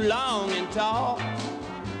 she too long and tall.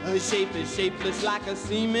 Her shape is shapeless like a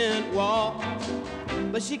cement wall.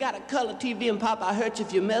 But she got a color TV and Popeye hurt you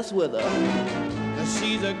if you mess with her.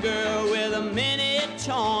 She's a girl with many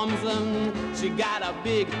charms. She got a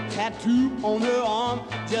big tattoo on her arm.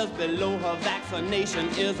 Just below her vaccination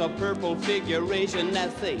is a purple figuration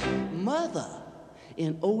that say, Mother,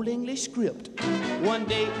 in Old English script. One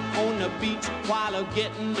day on the beach while they're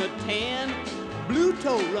getting the tan, Blue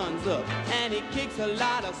Toe runs up and he kicks a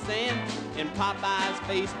lot of sand in Popeye's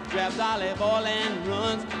face, grabs olive oil and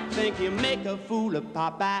runs. Think he'll make a fool of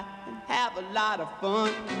Popeye and have a lot of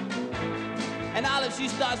fun. And Olive, she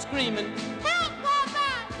starts screaming, Help,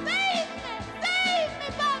 Popeye! Save me,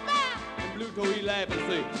 Popeye! And Blue Toe, he laughs and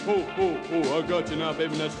say, Oh, I got you now,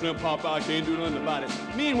 baby. That shrimp Popeye can't do nothing about it.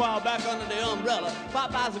 Meanwhile, back under the umbrella,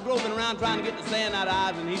 Popeye's groping around trying to get the sand out of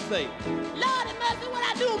eyes, and he say, Lordy mercy, what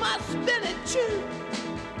I do with my spinach?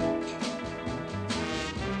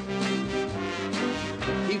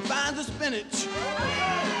 He finds the spinach.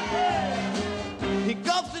 He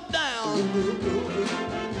gulps it down.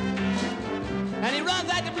 And he runs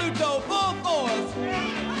like the Blue Toe, full force.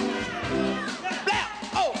 Blap!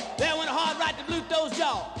 Oh, there went a hard right to Blue Toe's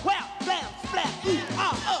jaw. Whap, blam, splat, ooh,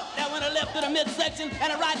 ah, There went a left to the midsection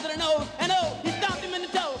and a right to the nose. And oh, he stomped him in the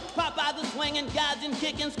toe. Popeye's a swinging, gouging,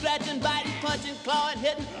 kicking, scratching, biting, punching, clawing,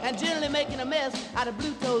 hitting, and generally making a mess out of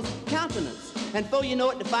Blue Toe's countenance. And before you know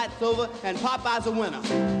it, the fight's over, and Popeye's a winner.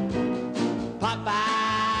 Popeye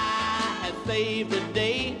has saved the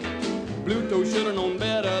day. Blue Toe should have known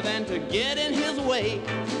better than to get in his way.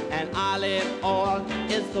 And Olive Oil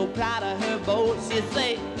is so proud of her boat, she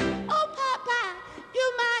say, Oh, Popeye,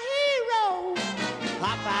 you're my hero.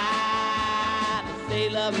 Popeye, the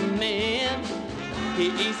sailor man,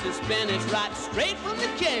 he eats the spinach right straight from the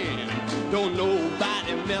can. Don't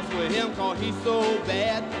nobody mess with him, 'cause he's so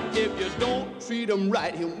bad. If you don't treat him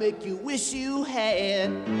right, he'll make you wish you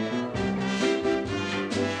had.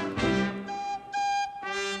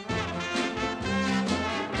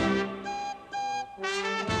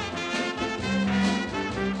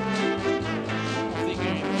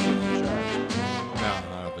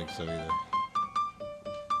 So either.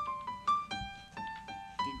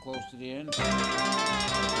 Getting close to the end. You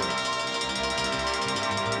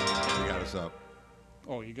got us up.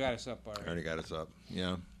 Oh, you got us up already. Already got us up.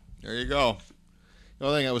 Yeah. There you go. The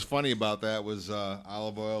only thing that was funny about that was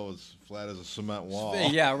olive oil was flat as a cement wall.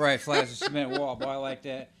 Yeah, right. Flat as a cement wall. Boy, I like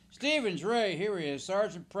that. Stevens Ray, here he is.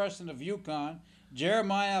 Sergeant Preston of Yukon.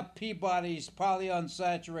 Jeremiah Peabody's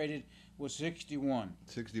polyunsaturated was 61.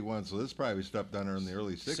 61. So this is probably stuff done in the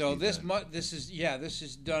early 60s. So this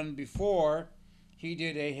is done before he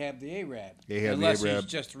did Ahab the Arab. Unless he's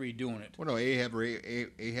just redoing it. Well, no, Ahab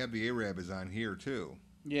the Arab is on here too.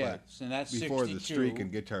 Yeah, and that's before 62. the Streak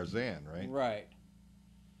and Guitar Zan, right? Right.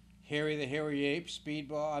 Harry the Hairy Ape,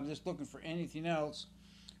 Speedball. I'm just looking for anything else.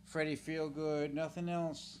 Freddie Feelgood, nothing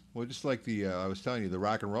else. Well, just like I was telling you, the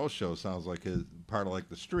rock and roll show sounds like his part of like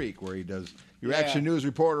the Streak, where he does your action news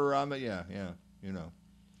reporter on the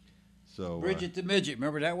So Bridget the Midget,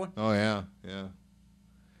 remember that one? Oh yeah.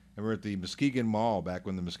 Remember at the Muskegon Mall, back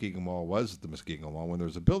when the Muskegon Mall was the Muskegon Mall, when there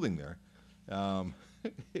was a building there.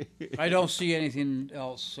 I don't see anything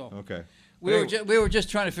else. So okay. We were just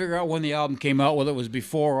trying to figure out when the album came out, whether it was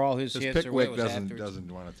before all his hits or whether it was after.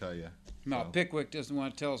 doesn't want to tell you. No, so. Pickwick doesn't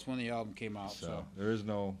want to tell us when the album came out. So there is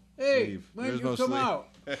no sleeve. When did you come out?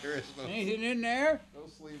 There is no anything in there? No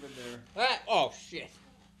sleeve in there. Oh shit!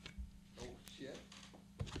 Oh shit!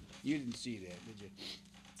 You didn't see that, did you?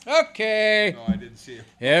 Okay. No, I didn't see it.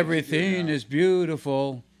 Everything is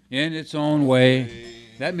beautiful in its own way.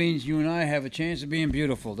 That means you and I have a chance of being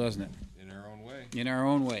beautiful, doesn't it? In our own way. In our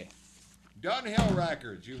own way. Dunhill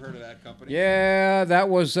Records. You heard of that company? Yeah, that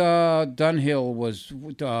was Dunhill was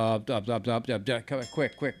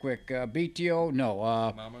quick. BTO, no.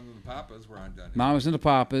 Mamas and the Papas were on Dunhill. Mamas and the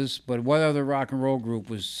Papas, but what other rock and roll group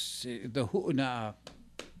was the Who? Nah,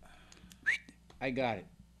 I got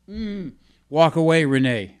it. Walk Away,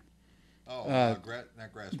 Renee. Oh, not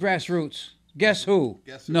Grassroots. Grassroots. Guess Who?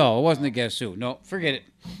 Guess Who? No, it wasn't a Guess Who. No, forget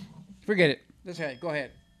it. That's right. Go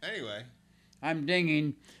ahead. Anyway. I'm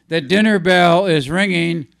dinging. The dinner bell is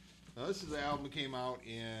ringing. Now, this is the album that came out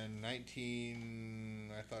in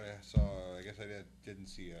 19... I guess I didn't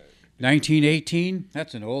see it. 1918?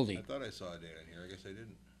 That's an oldie. I thought I saw a date on here. I guess I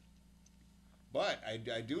didn't. But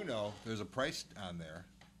I do know there's a price on there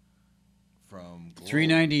from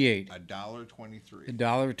 $3.98. $1.23.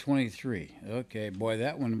 $1.23. Okay, boy,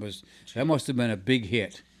 that must have been a big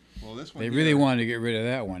hit. Well, this one they really wanted to get rid of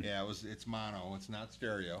that one. Yeah, it's mono. It's not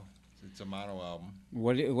stereo. It's a mono album.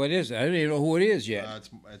 What is it? I don't even know who it is yet.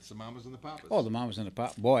 It's the Mamas and the Papas. Oh, the Mamas and the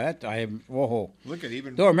Papas. Boy, that I haven't. Whoa. Look at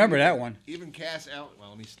even. Don't remember that one. Even Cass Elliot.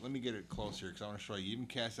 Well, let me get it closer because I want to show you. Even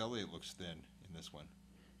Cass Elliot looks thin in this one.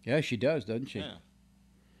 Yeah, she does, doesn't she? Yeah.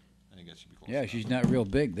 I guess she'd be close. Yeah, she's not real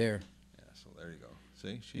big there. Yeah, so there you go.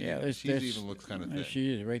 See, she even looks kind of thin.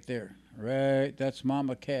 She is right there. Right, that's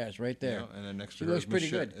Mama Cass right there. Yeah, and then next to she her looks pretty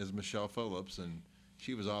good. Is Michelle Phillips, and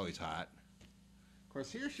she was always hot. Of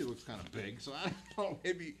course, here she looks kind of big, so I don't know.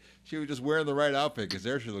 Maybe she was just wearing the right outfit because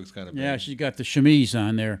there she looks kind of big. Yeah, she's got the chemise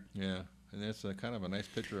on there. Yeah, and that's kind of a nice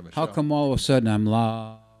picture of Michelle. How come all of a sudden I'm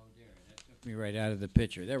loud? That took me right out of the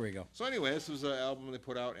picture. There we go. So anyway, this was an album they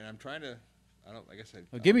put out, and I'm trying to.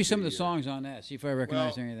 Give me some of the songs on that. See if I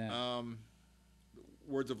recognize any of that.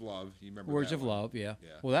 Words of Love. You remember Words that of one? Love, yeah.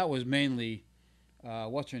 Well, that was mainly,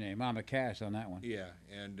 what's her name? Mama Cass on that one. Yeah,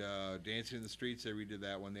 and Dancing in the Streets, they redid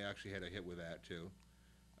that one. They actually had a hit with that, too.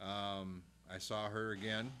 I Saw Her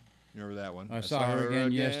Again. You remember that one? I Saw Her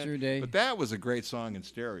Again yesterday. But that was a great song in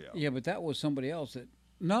stereo. Yeah, but that was somebody else that...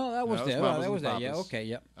 No, that was that. That was that. Yeah, okay,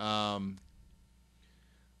 yep.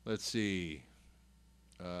 Let's see.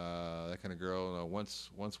 That kind of girl. Once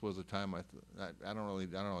was a time. I don't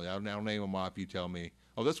know. I'll name them off. You tell me.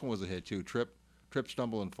 Oh, this one was a hit too. Trip,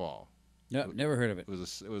 Stumble and Fall. No, never heard of it.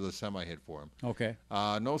 It was a semi-hit for him. Okay.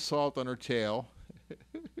 No Salt on Her Tail.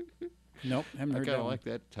 Nope, haven't heard that. I kind of like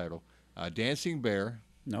that title. Dancing Bear.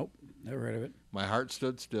 Nope, never heard of it. My Heart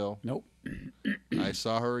Stood Still. Nope. I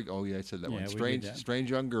Saw Her. Oh yeah, I said that one.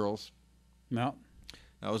 Strange Young Girls. No.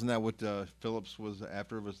 Now wasn't that what Phillips was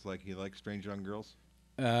after? Was like he liked Strange Young Girls?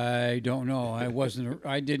 I don't know.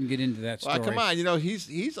 I didn't get into that story. Well, come on,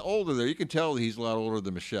 he's older there. You can tell he's a lot older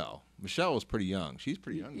than Michelle. Michelle was pretty young. She's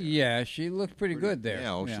pretty young there. Yeah, she looked pretty good there.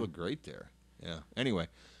 Yeah, she looked great there. Yeah. Anyway,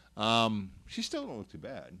 she still don't look too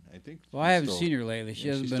bad. I think. Well, I haven't seen her lately. She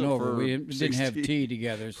hasn't been over. We didn't have tea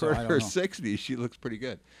together, so for I don't her know. 60s, she looks pretty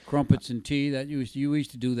good. Crumpets and tea. You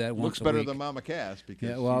used to do that once a week. Looks better than Mama Cass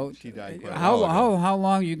because she died quite a while ago. How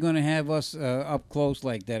long are you going to have us up close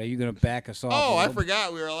like that? Are you going to back us off? Oh, I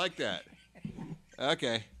forgot we were like that.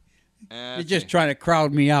 Okay. You're just trying to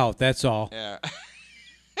crowd me out. That's all. Yeah.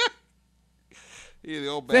 The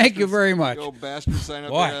old Thank you very much. The old bastard sign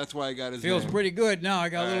up Boy, there. That's why I got his feels name. pretty good now. I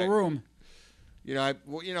got a little room.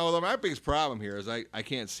 My biggest problem here is I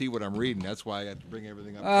can't see what I'm reading. That's why I got to bring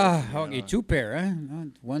everything up. Okay, two pair, huh?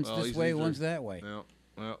 One's this way, one's that way.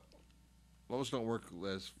 Well, those don't work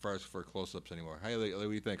as far as for close-ups anymore. Hey, what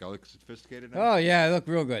do you think? I look sophisticated now? Oh yeah, I look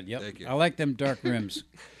real good. Yep. Thank you. I like them dark rims.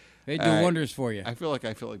 They do wonders for you. I feel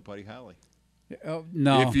like Buddy Holly. Oh,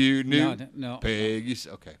 no. If you knew, no. Peggy.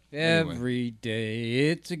 Okay. Every day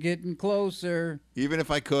it's a getting closer. Even if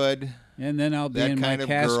I could. And then I'll be in my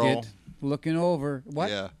casket looking over. What?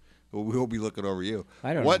 Yeah. Well, we'll be looking over you.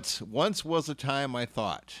 I don't know. Once was a time I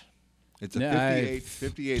thought. It's a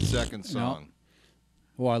 58-second song.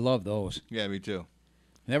 No. Oh, I love those. Yeah, me too.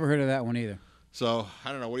 Never heard of that one either. So,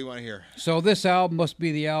 I don't know. What do you want to hear? So this album must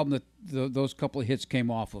be the album that those couple of hits came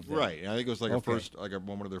off of. Then. Right. I think it was like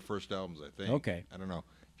one of their first albums, I think. Okay. I don't know.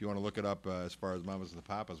 If you want to look it up as far as Mamas and the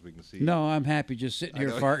Papas, we can see. No, I'm happy just sitting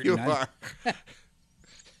here farting. You are.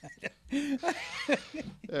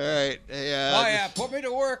 All right. Yeah. Put me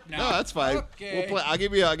to work now. No, that's fine. Okay. We'll play. I'll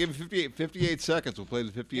give you 58 seconds. We'll play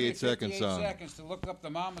the 58-second song. 58 seconds to look up the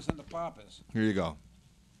Mamas and the Papas. Here you go.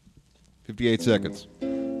 58 seconds.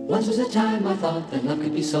 Once was a time I thought that love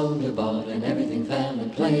could be sold or bought and everything fell in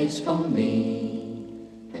place for me.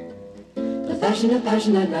 The fashion of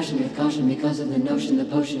passion I'd ration with caution because of the notion the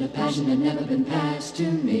potion of passion had never been passed to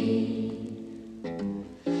me.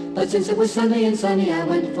 But since it was Sunday and sunny I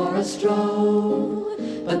went for a stroll.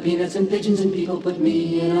 But peanuts and pigeons and people put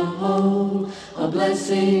me in a hole. A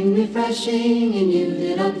blessing refreshing in you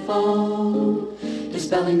did unfold,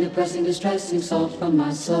 dispelling, depressing, distressing salt from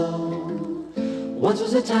my soul. Once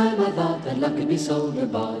was a time I thought that love could be sold or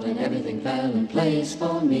bought, and everything fell in place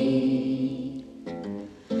for me.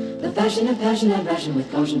 The fashion of passion I'd ration with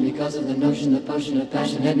caution, because of the notion the potion of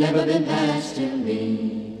passion had never been passed to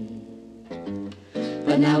me.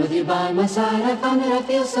 But now with you by my side, I found that I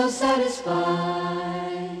feel so satisfied.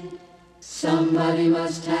 Somebody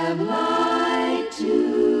must have lied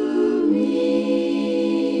to me.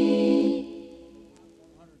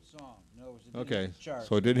 Okay,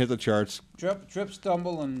 so it didn't hit the charts. Trip,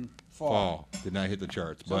 stumble, and fall. Did not hit the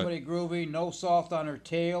charts. Somebody groovy. No salt on her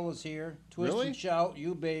tail is here. Twist Really? and shout,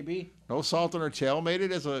 you baby. No Salt on Her Tail made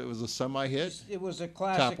it as it was a semi-hit. It was a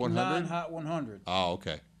classic Top 100? non-hot 100. Oh,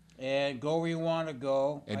 okay. And Go Where You Wanna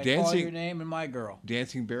Go. And I Dancing- Call Your Name and My Girl.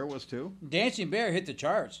 Dancing Bear was too. Dancing Bear hit the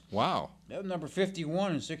charts. Wow. That was number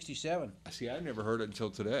 51 in 67. See, I never heard it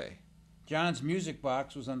until today. John's Music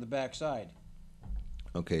Box was on the back side.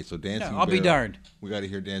 Okay, so Dancing No, I'll Bear. be darned. We got to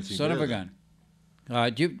hear Dancing Son Bear. of a then.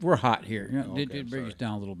 gun. We're hot here. You know, Okay, it brings us sorry.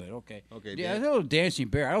 down a little bit. Okay. Okay, Yeah, Dan- a little Dancing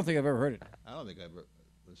Bear. I don't think I've ever heard it. I don't think I've ever.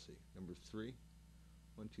 Let's see. Number 3.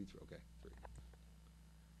 1, 2, 3. Okay, 3.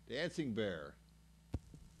 Dancing Bear.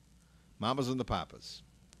 Mamas and the Papas.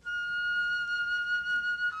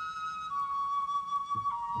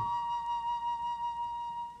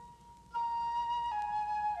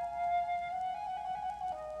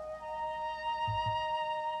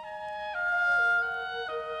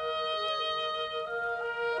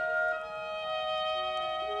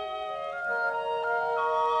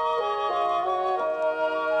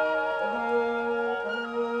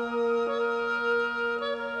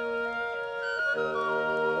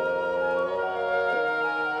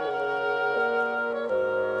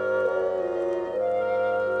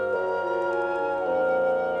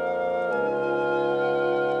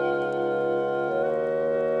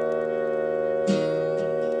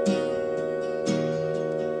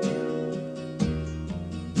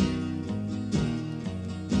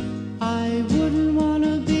 I wouldn't want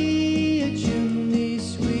to be a chimney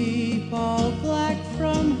sweep, all black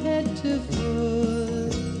from head to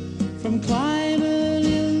foot, from climbing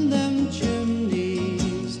in them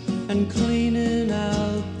chimneys and cleaning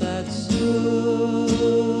out that soot.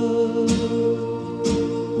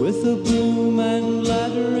 With a broom and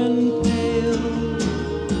ladder and pail,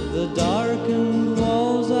 the darkened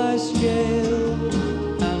walls I scale,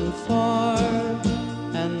 and far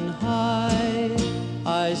and high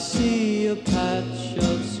I see a patch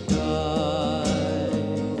of sky.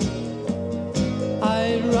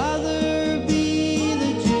 I'd rather be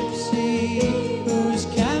the gypsy who's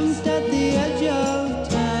camped at the edge of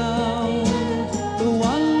town, the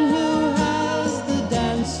one who has the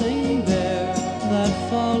dancing bear that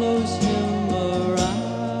follows him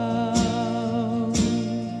around.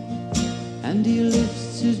 And he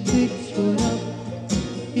lifts his big foot up,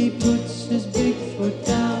 he puts his big foot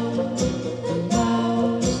down, and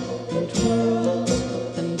bows and twirls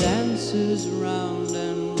and dances round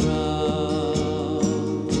and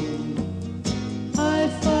round. I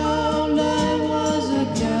found I was a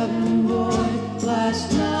cabin boy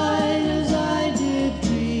last night as I did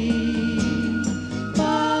dream,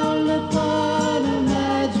 bound upon a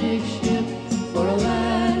magic ship for a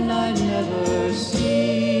land I'd never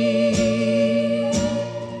seen.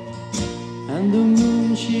 And the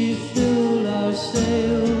moon, she filled our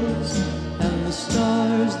sails, and the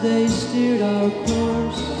stars, they steered our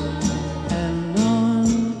course, and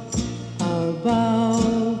on our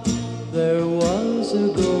bow there was a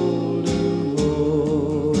golden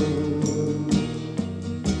horse.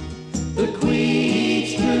 The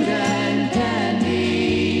queen's fruit and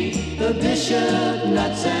candy, the bishop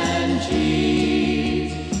nuts and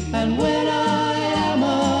cheese, and when I am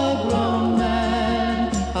a grown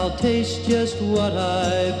man, I'll taste just what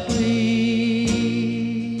I please.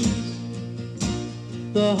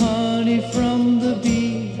 The honey from the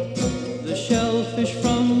bee, the shellfish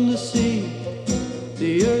from the sea,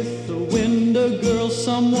 the earth, the wind, a girl,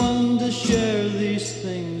 someone to share these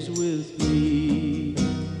things with me.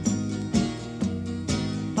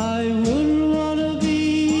 I wouldn't want to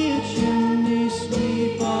be a chimney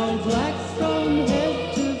sweep, all black from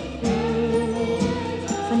head to foot,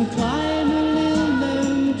 from climbing in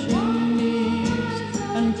them chimneys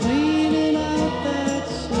and cleaning out that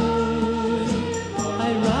soot.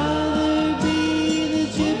 I'd rather be the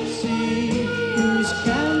gypsy who's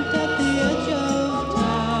camped at the edge of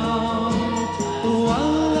town, the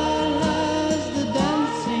one that has the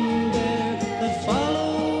dancing bear that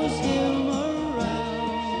follows him around.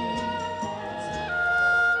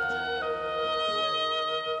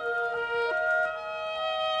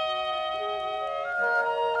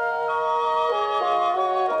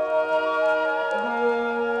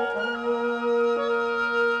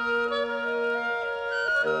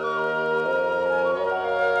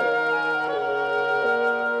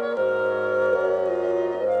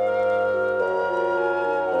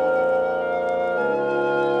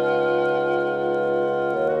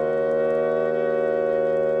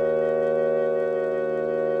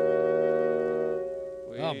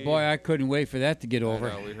 boy, I couldn't wait for that to get over.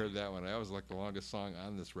 I know, we heard that one. That was like the longest song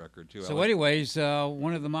on this record too. So, anyways,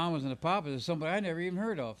 one of the Mamas and the Papas is somebody I never even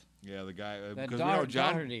heard of. Yeah, the guy. That Because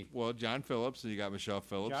John. Doherty. Well, John Phillips, and you got Michelle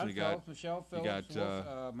Phillips, John and you got Michelle you Phillips,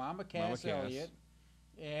 got, Mama Cass Elliott,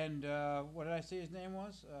 and what did I say his name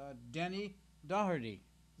was? Denny Doherty.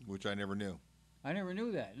 which I never knew. I never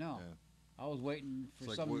knew that. No, Yeah. I was waiting for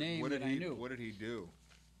It's like, some name that I knew. What did he do?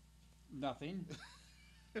 Nothing.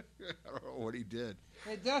 I don't know what he did.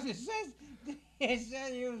 It does. It says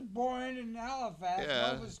he was born in Halifax,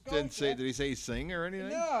 Yeah, Nova Scotia. didn't say. Did he say sing or anything?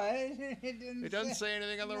 No, it didn't. It doesn't say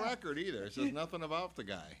anything on the record either. It says nothing about the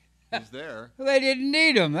guy. He's there. Well, they didn't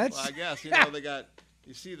need him. That's. Well, I guess they got.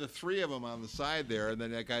 You see the three of them on the side there, and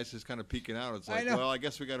then that guy's just kind of peeking out. It's like, well, I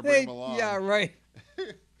guess we got to bring him along. Yeah, right.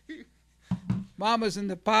 Mamas and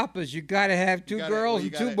the Papas, you got to have two girls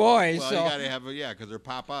and two boys. Well, so. you got to have, because they're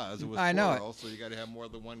Papas. It was I know plural, so you got to have more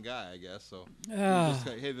than one guy, I guess. So,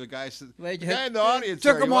 hey, the guy said, They the guy in the audience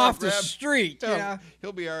took there, him you wanna off the grab- street. Yeah,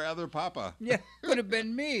 He'll be our other Papa. yeah, could have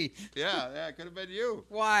been me. Yeah, it could have been you.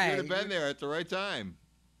 Why? You would have been there at the right time.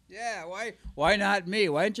 Yeah, why not me?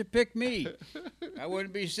 Why didn't you pick me? I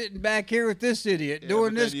wouldn't be sitting back here with this idiot doing but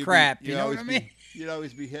then this you'd crap. be- You know what I mean? You'd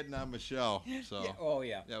always be hitting on Michelle. So Yeah, oh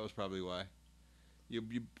yeah. that was probably why.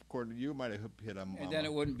 According to you, might have hit on Mama. And then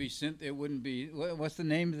it wouldn't be It wouldn't be. What's the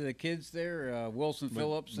name of the kids there? Wilson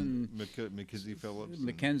Phillips and Mackenzie Phillips.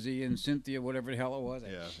 Mackenzie and Cynthia, whatever the hell it was.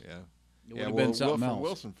 Yeah. It would have been something else.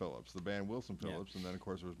 Wilson Phillips, the band Wilson Phillips, and then of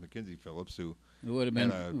course it was Mackenzie Phillips who. It would have had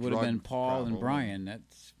been. a It would have been drug Paul problem. and Brian.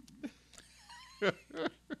 That's.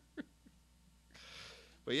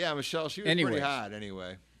 But yeah, Michelle, she was pretty Anyways. hot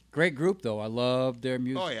anyway. Great group though. I loved their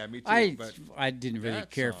music. Oh yeah, me too. I didn't really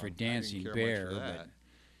that care song, for I didn't Dancing care much Bear, for but that.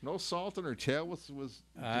 No Salt in Her Tail was just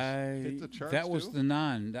hit the charts that was too? the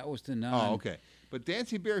non. That was the non. Oh, okay. But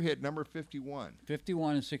Dancing Bear hit number 51.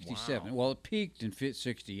 51 and 67. Wow. Well, it peaked in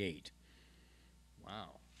 68. Wow.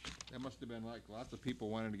 That must have been like lots of people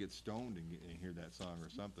wanting to get stoned and hear that song or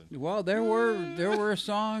something. Well, there were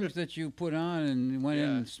songs that you put on and went in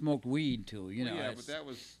Yeah. and smoked weed to. You know. Well, yeah, it's- but that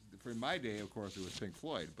was for my day. Of course, it was Pink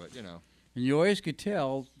Floyd. But you know, And you always could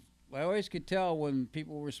tell. I always could tell when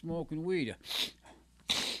people were smoking weed.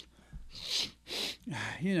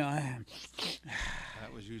 You know.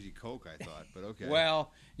 that was usually Coke, I thought. But okay.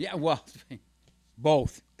 Well, yeah. Well,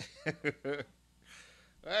 both.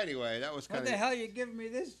 Anyway, that was kind What the hell are you giving me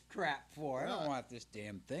this crap for? I don't want this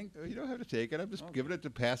damn thing. You don't have to take it. I'm just giving it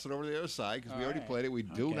to pass it over to the other side because we already right. played it. We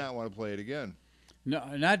do Okay. not want to play it again. No,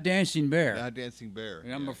 not Dancing Bear. Not Dancing Bear.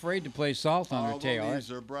 And I'm yeah. afraid to play Salt on All Her the Tail.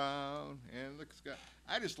 leaves are brown and the sky.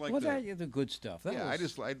 I just like Well, the. the good stuff. That Yeah, was, I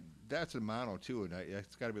just like that's in mono too, and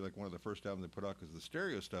it's got to be like one of the first albums they put out because the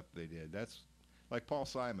stereo stuff they did. That's like Paul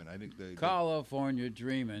Simon. I think California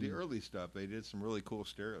Dreamin'. the early stuff they did some really cool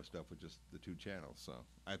stereo stuff with just the two channels. So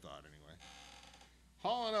I thought anyway.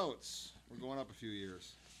 Hall & Oates. We're going up a few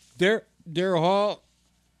years. Daryl Hall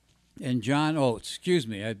and John Oates. Excuse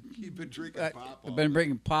me. You've been drinking pop. I've been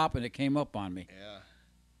drinking pop, and it came up on me.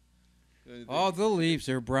 Yeah. All the leaves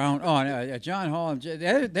are brown. Oh, no, John Hall and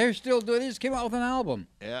they're still doing. They just came out with an album.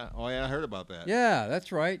 Yeah. Oh yeah, I heard about that. Yeah,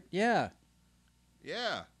 that's right. Yeah.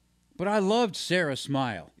 Yeah. But I loved Sarah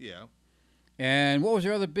Smile. Yeah. And what was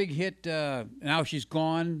her other big hit? Now She's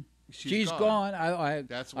Gone. She's gone.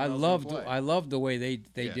 That's what I I was loved. gonna play. I loved the way they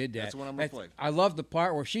Yeah, did that. that's what I'm gonna play. I love the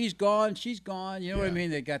part where she's gone. She's gone. You know what I Yeah.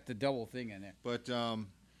 mean? They got the double thing in there. But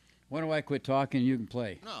When do I quit talking? You can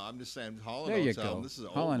play. no, I'm just saying Hall & There you Oates go. album. This is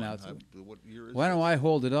an Hall old & one. Oates. What year is Why don't this? I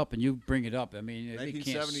hold it up and you bring it up? I mean, they can't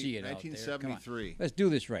 1970 see it out there. Come on. 1973. Let's do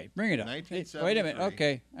this right. Bring it up. Hey, wait a minute. 1973.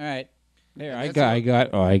 Okay. All right. There. And I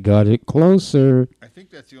that's got it closer. I think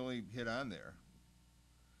that's the only hit on there.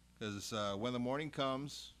 Because When the Morning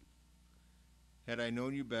Comes, Had I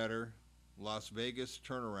Known You Better, Las Vegas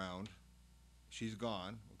Turnaround, She's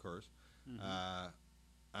Gone, of course.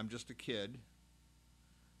 I'm Just a Kid,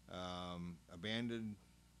 Abandoned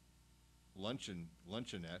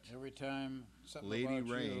Luncheonette, Every time something Lady about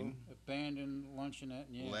Rain. you, abandoned luncheonette.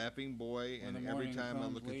 Yeah. Laughing Boy, When and the Every morning Time I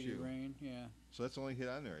comes, Look Lady at You. Rain. Yeah. So that's the only hit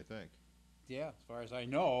on there, I think. Yeah, as far as I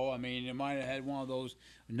know. I mean, it might have had one of those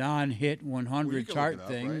non-hit 100 Well, you can chart look it up,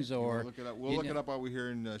 things, right? You or wanna look it up. We'll you look it know- up while we're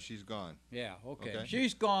hearing She's Gone. Yeah, okay. Okay.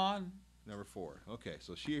 She's gone. Number 4. Okay,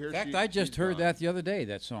 so she hears. In fact, I just heard that the other day.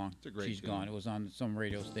 That song. It's a great She's tune. gone. It was on some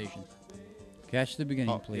radio station. Catch the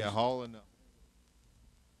beginning, please. Yeah, Hall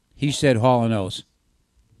 & He said Hall & Oates.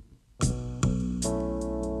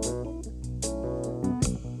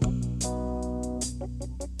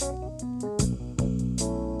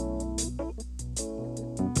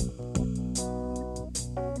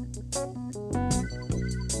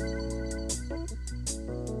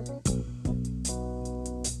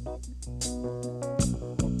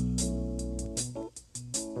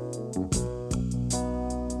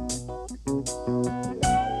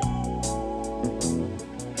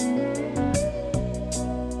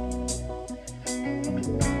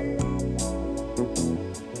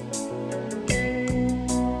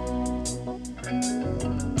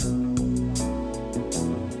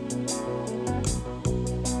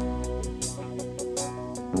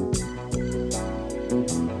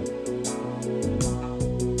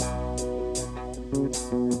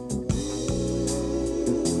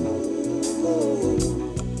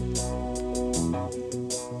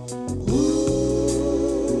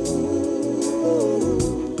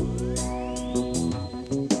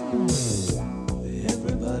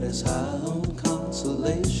 Everybody's high on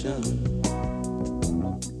consolation.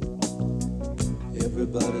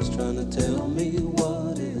 Everybody's trying to tell me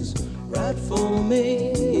what is right for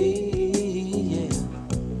me. Yeah.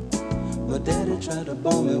 My daddy tried to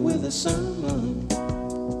bore me with a sermon,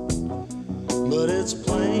 but it's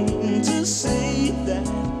plain to see that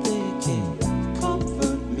they can't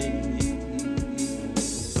comfort me.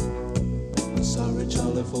 Sorry,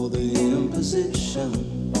 Charlie, for the imposition.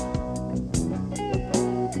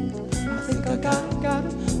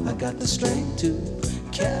 I got the strength to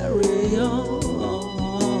carry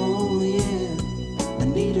on, yeah. I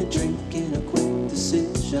need a drink and a quick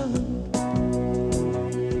decision.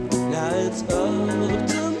 Now it's up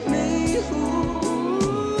to me who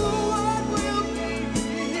I will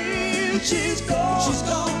be. She's gone,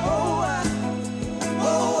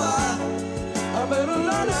 I better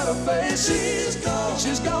learn how to face it.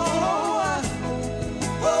 She's gone,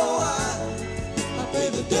 pay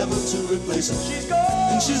the devil to replace her. She's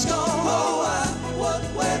gone, and she's gone. Oh, what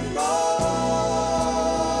went wrong?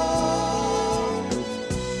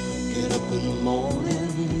 Get up in the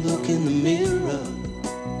morning, look in the mirror.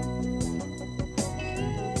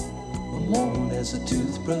 I'm worn as a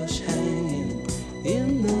toothbrush hanging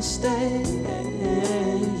in the stand.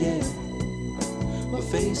 Yeah, my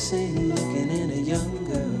face ain't looking any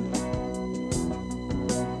younger.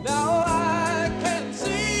 Now I can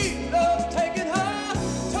see love taking her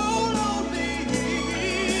toll on me.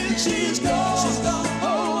 She's gone,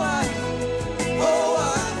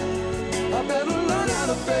 I better learn how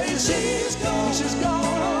to face it. She's gone,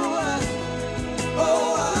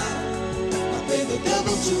 I pay the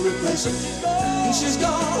devil to replace her. She's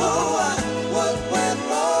gone, what went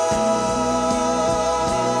wrong?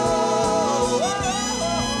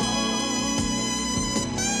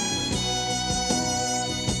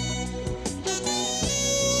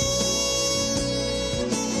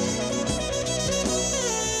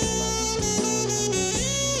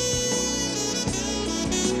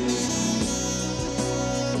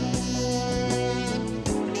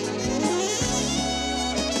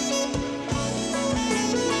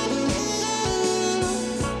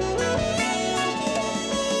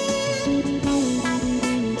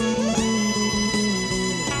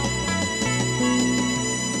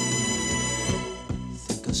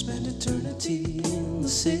 Think I'll spend eternity in the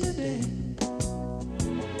city.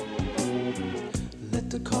 Let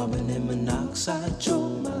the carbon and monoxide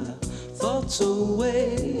choke my thoughts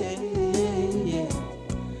away.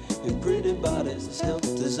 In pretty bodies help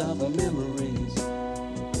dissolve the memories.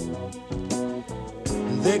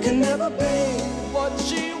 They can never be what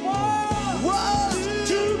she was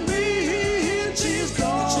to me. She's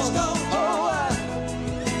gone,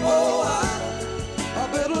 I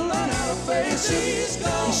better learn how to face it.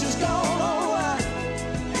 She's gone,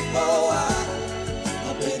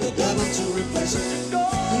 I pay the devil to replace her.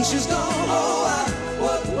 And she's gone,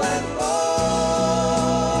 what went wrong?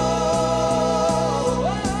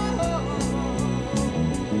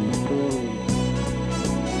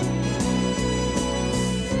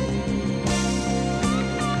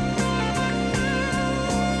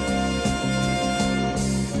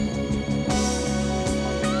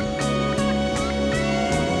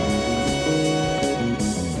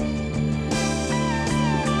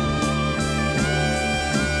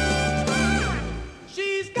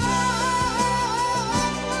 She's gone,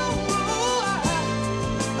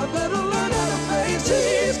 I better learn how to face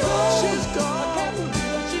it. She's gone, I can't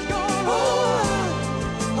believe it. She's gone,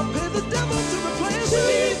 I pay the devil to replace her.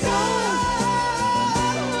 She's gone,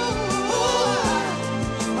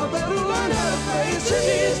 I better learn how to face it.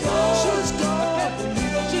 She's gone, I can't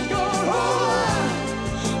believe it. She's gone,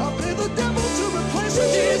 I pay the devil to replace her.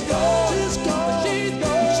 She's gone, she's gone, she's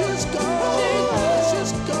gone, she's gone, she's gone,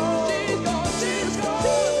 she's gone.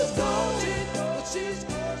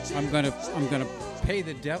 I'm gonna pay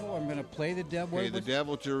the devil. I'm gonna play the devil. Pay the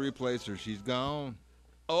devil to replace her. She's gone.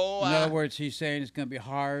 In other words, he's saying it's gonna be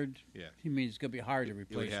hard. Yeah. He means it's gonna be hard to You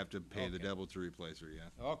replace. would have to pay the devil to replace her, yeah.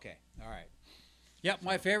 Okay. All right. Yep,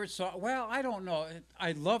 my favorite song. Well, I don't know.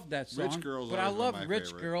 I love that song. Rich Girl's but I always one love of my Rich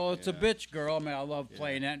favorite. Girl. It's a Yeah. bitch girl. I mean, I love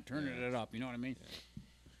playing that and turning it up. You know what I mean?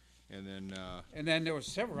 And then, And then there were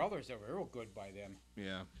several others that were real good by them.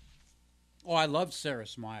 yeah. Oh, I loved Sarah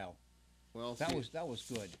Smile. Well, That see, was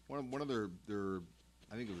good. one of their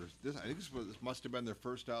I think it was this. I think this must have been their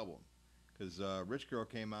first album, because Rich Girl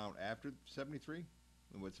came out after '73,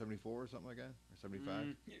 what 74 or something like that, or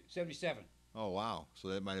 '75. 77. Oh wow! So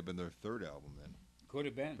that might have been their third album then. Could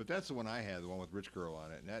have been. But that's the one I had, the one with Rich Girl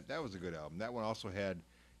on it. And that was a good album. That one also had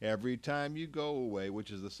Every Time You Go Away,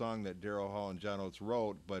 which is the song that Daryl Hall and John Oates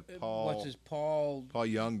wrote, but Paul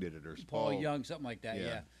Young did it. Or Paul Young, something like that,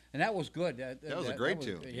 yeah. And that was good. That was a great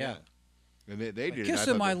tune. Yeah. And they did it. Kiss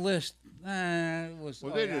on My List was...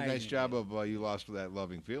 Well, they did a nice job of You Lost That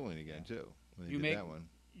Loving Feeling again, too. When they did that one.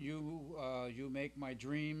 You Make My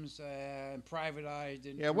Dreams, and Private Eye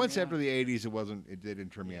didn't. Yeah, once after the 80s, it didn't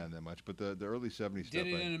turn me on that much. But the early 70s stuff. Did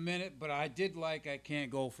it in a minute, but I did like I Can't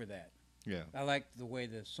Go For That. Yeah. I liked the way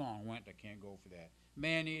the song went, I Can't Go For That.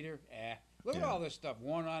 Maneater, Look at all this stuff.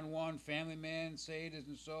 One on One, Family Man, Say It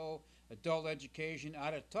Isn't So, Adult Education,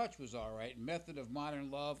 Out of Touch was all right. Method of Modern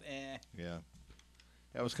Love, Yeah.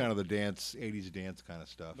 That was kind of the 80s dance kind of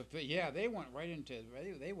stuff. But yeah, they went right into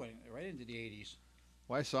the 80s.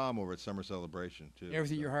 Well, I saw them over at Summer Celebration too.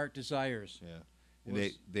 Everything Your Heart Desires. Yeah,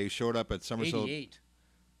 and they showed up at Summer Celebration. 88.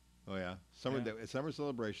 Oh yeah, at Summer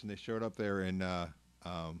Celebration they showed up there, and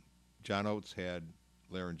John Oates had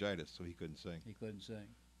laryngitis, so he couldn't sing.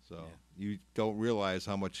 So you don't realize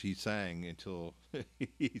how much he sang until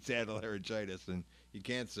he's had laryngitis and he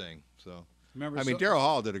can't sing. So Daryl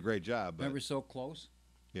Hall did a great job. Remember So Close?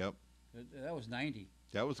 Yep. That was 90.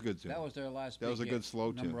 That was a good tune. That was their last. That was a good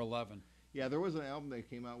slow tune. Number 11. Yeah, there was an album they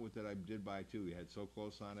came out with that I did buy too. You had So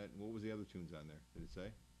Close on it. And what was the other tunes on there? Did it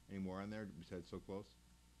say any more on there besides So Close?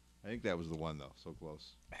 I think that was the one though. So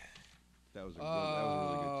Close. That was a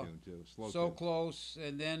really good tune too. So Close,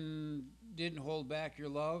 and then Didn't Hold Back Your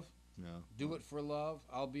Love. No. Do It for Love.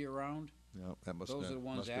 I'll Be Around. No, that must. Those are the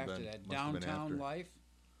ones after that. Downtown Life.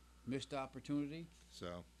 Missed Opportunity.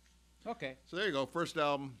 So. Okay. So there you go. First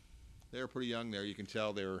album. They were pretty young there. You can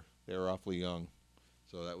tell they were awfully young.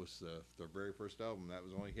 So that was their very first album. That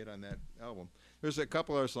was the only hit on that album. There's a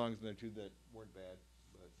couple other songs in there too that weren't bad.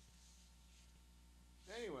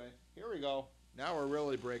 But anyway, here we go. Now we're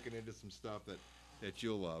really breaking into some stuff that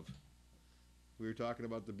you'll love. We were talking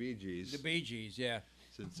about the Bee Gees. The Bee Gees, yeah.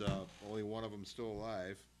 Since only one of them's still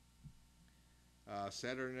alive.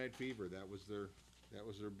 Saturday Night Fever. That was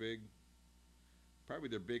their big. Probably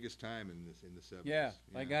their biggest time in the 70s. Yeah,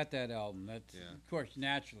 I got that album. That's of course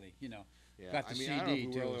naturally, Yeah. Got the CD I don't know if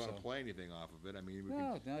we too. really want to play anything off of it. I mean, you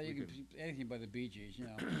can anything by the Bee Gees,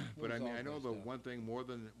 But I mean, I know the one thing more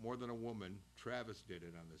than a woman. Travis did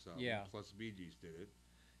it on this album. Yeah. Plus Bee Gees did it,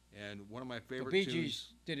 and one of my favorite. The Bee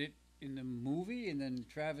Gees did it in the movie, and then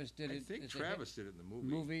Travis did it. I think Travis did it in the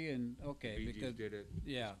movie. The Bee Gees did it.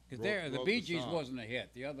 Yeah, because the Bee Gees wasn't a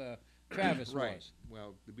hit. The other Travis was.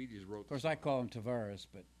 Well, the Bee Gees wrote. Of course, I call him Tavares,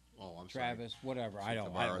 but I'm Travis, sorry. whatever. I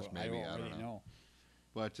don't really know.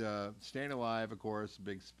 But Staying Alive, of course,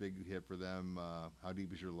 big hit for them. How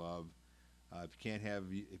Deep Is Your Love? If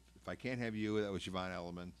I Can't Have You, that was Yvonne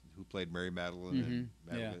Elliman, who played Mary Madeline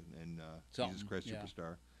and Jesus Christ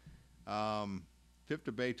Superstar. Fifth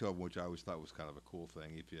to Beethoven, which I always thought was kind of a cool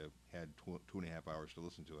thing if you had 2.5 hours to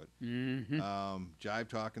listen to it. Jive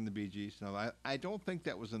Talkin', the Bee Gees. Now, I don't think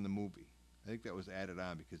that was in the movie. I think that was added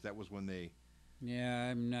on because that was when they... Yeah,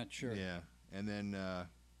 I'm not sure. Yeah, and then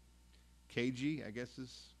KG, I guess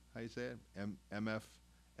is how you say it,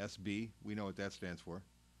 MFSB. We know what that stands for,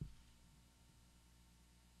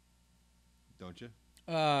 don't you?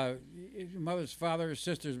 Mother's, father's,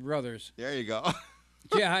 sisters, brothers. There you go.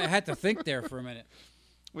 Yeah, I had to think there for a minute.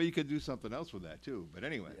 Well, you could do something else with that too. But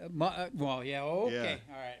anyway. Okay. Yeah. All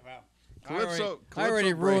right. Well. I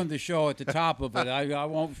already ruined the show at the top of it. I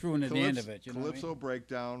won't ruin it at the end of it. You know Calypso what I mean?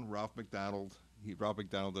 Breakdown. Ralph McDonald. Ralph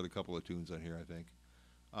McDonald did a couple of tunes on here, I think.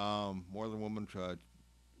 More Than Woman. What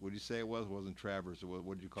did you say it was? It wasn't Travers.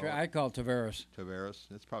 What did you call it? I call it Tavares. Tavares.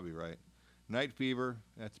 That's probably right. Night Fever.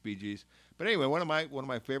 That's Bee Gees. But anyway, one of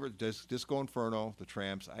my favorite Disco Inferno, the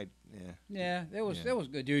Tramps. That was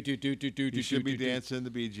good. You Should Be Dancing, the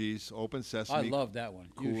Bee Gees. Open Sesame. I love that one.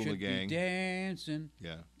 Cool You Should the Gang. Be Dancing.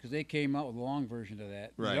 Yeah. Because they came out with a long version of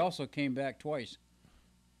that. Right. They also came back twice.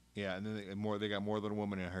 Yeah, and then they got More Than a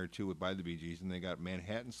Woman in her too by the Bee Gees, and they got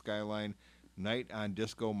Manhattan Skyline, Night on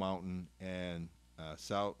Disco Mountain, and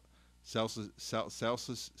Selsation.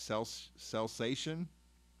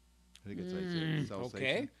 I think it's Selsation.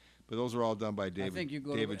 Okay. But those are all done by David Shire. I think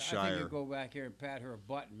you go back here and pat her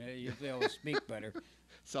butt, and maybe you'll be able to speak better.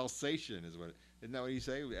 Selsation is what it. Isn't that what you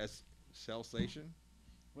say? Selsation?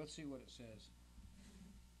 Let's see what it says.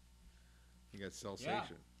 You got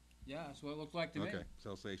Selsation. Yeah, that's what it looked like to me. Okay,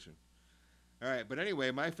 Selsation. All right, but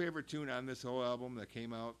anyway, my favorite tune on this whole album that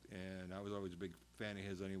came out, and I was always a big fan of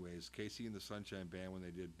his anyways, Casey and the Sunshine Band when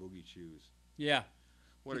they did Boogie Shoes. Yeah.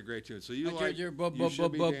 What a great tune. So you like your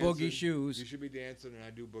Boogie Shoes. You Should Be Dancing, and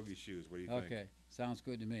I do Boogie Shoes. What do you think? Okay, sounds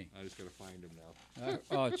good to me. I just got to find them now.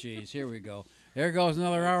 Oh, geez, here we go. There goes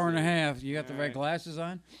another hour and a half. You got the All right right. glasses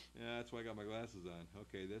on? Yeah, that's why I got my glasses on.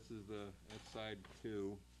 Okay, that's side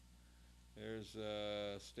 2. There's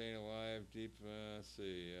Staying Alive, Deep, let's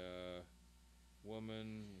see,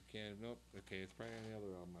 Woman, Can't, nope, okay, it's probably on the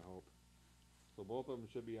other album, I hope. So both of them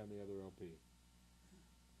should be on the other LP.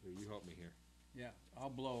 Here, you help me here. Yeah, I'll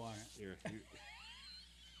blow on it. Here, you.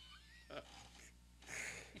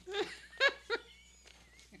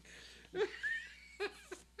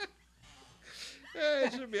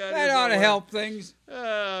 It should be on That here ought to somewhere. help things.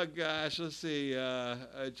 Oh gosh, let's see.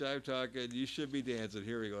 Jive Talking. You Should Be Dancing.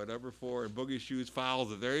 Here we go. Number 4, and Boogie Shoes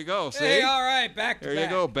follows it. There you go. See. Hey, all right, back to There back.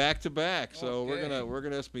 you go. Back to back. So Okay. we're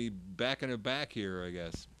gonna be backing it back here, I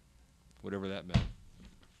guess. Whatever that meant.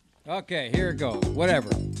 Okay, here it goes. Whatever.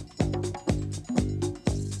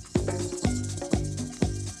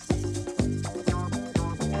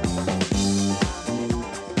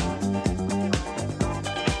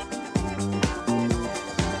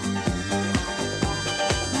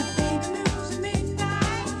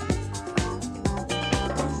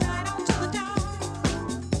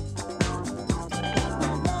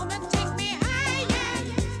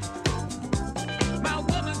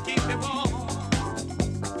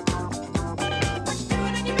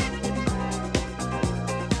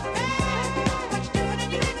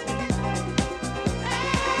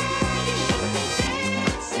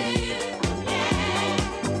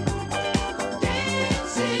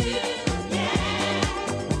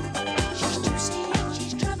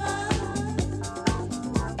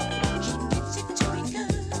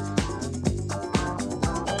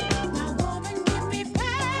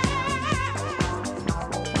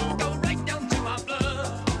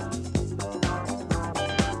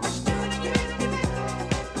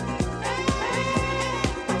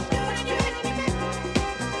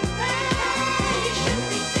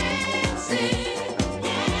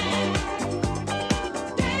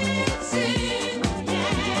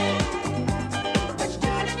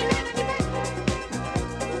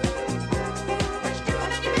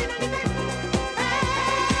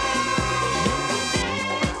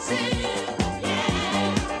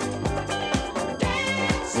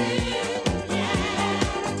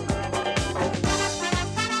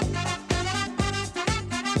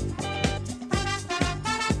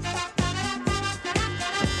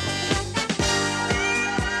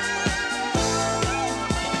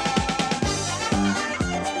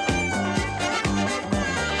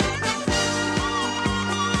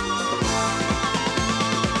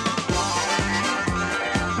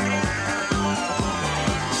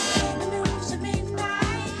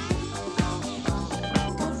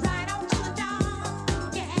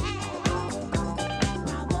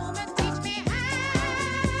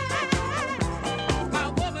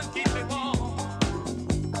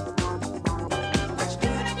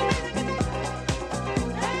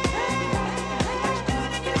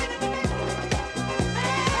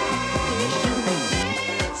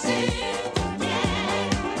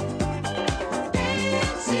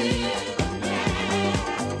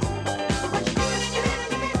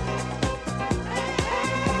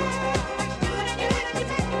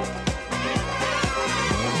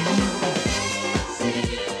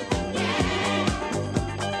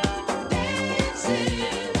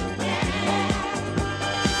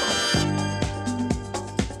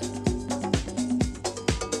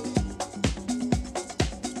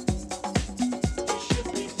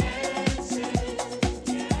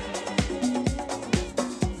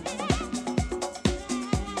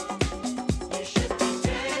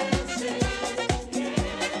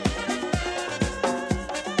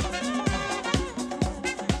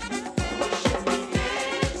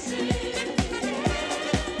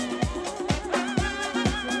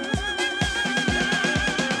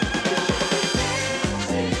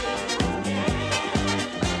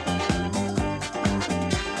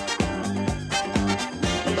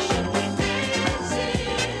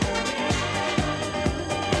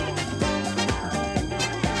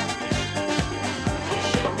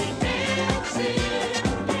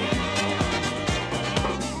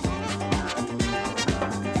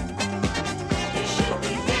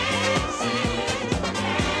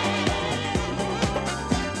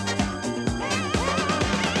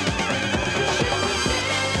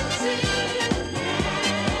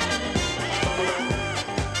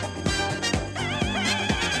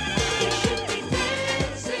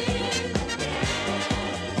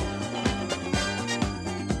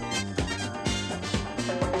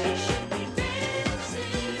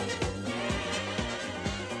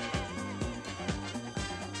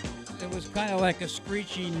 kind of like a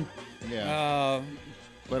screeching,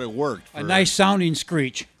 But it worked. a nice sounding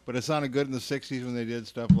screech. but it sounded good in the 60s when they did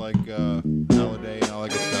stuff like Holiday and all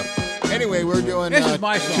that good stuff. Anyway, we're doing This is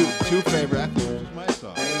my song. two favorite. This is my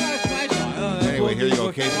song. That's my song. Oh, Anyway, here you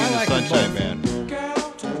go, Casey and the I like them Sunshine both. Band.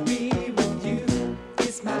 Girl, to be with you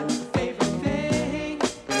is my favorite thing.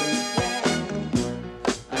 Yeah.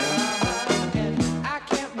 And I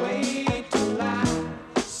can't wait till I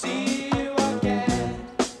see you again.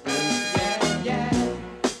 Yeah, yeah.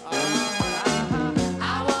 I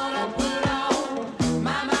wanna put on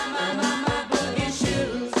my boogie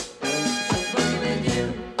shoes. Just boogie with you.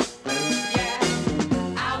 Yeah.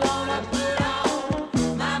 I wanna put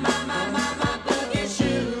on my boogie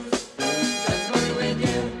shoes. Just boogie with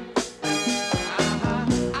you.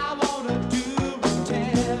 I wanna do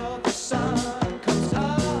until the sun comes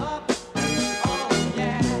up. Oh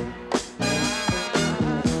yeah.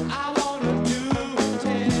 I wanna do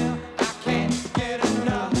until I can't get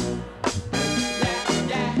enough. Yeah,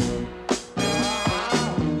 yeah.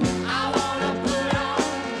 I wanna put on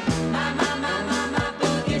my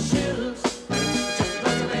boogie shoes. Just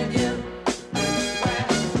boogie with you. Well,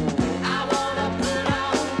 I wanna put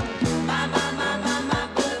on my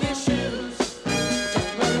boogie shoes. Just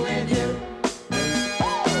boogie with you.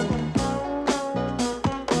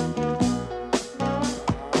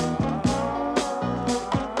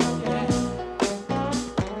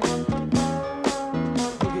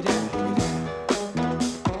 Boogie down, boogie down.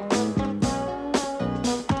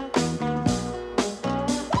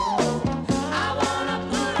 I wanna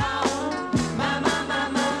put on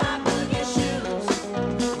my boogie shoes.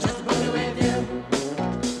 Just boogie with you.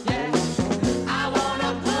 Yeah. I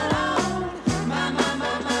wanna put on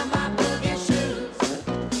my boogie shoes.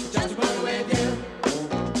 Just boogie with you.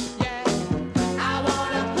 Yeah. I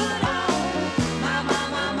wanna put on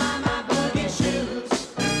my boogie shoes.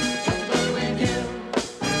 Just boogie with you.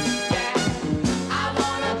 Yeah. I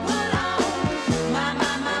wanna put on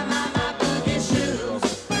my boogie shoes.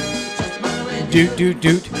 Just boogie with you. Doot, doot,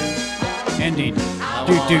 doot. Indeed.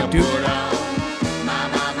 Doot, doot, doot.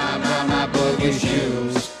 My boogie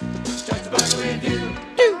shoes. Just boogie with you.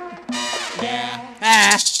 Yeah.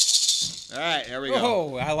 Ah. All right, there we go.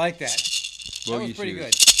 Oh, I like that. That was Boogie pretty shoes.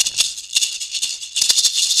 good.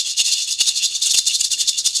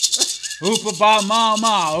 Oopa ba ma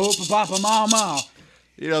ma, oopa papa ma ma.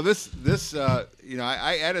 You know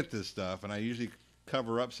I edit this stuff, and I usually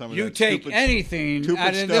cover up some of You that take stupid, anything stupid out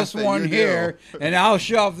of stuff this that one you do. here, and I'll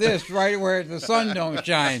shove this right where the sun don't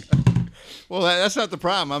shine. Well, that's not the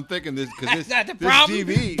problem. I'm thinking this because That's not the this problem.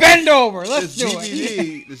 DVD, Bend over. Let's this do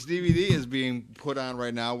it. this DVD is being put on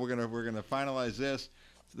right now. We're gonna finalize this.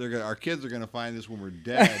 Our kids are gonna find this when we're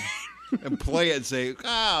dead and play it and say,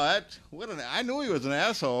 "Oh, I knew he was an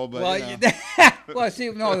asshole." But Well, you know. well, see,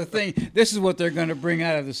 no, the thing, this is what they're going to bring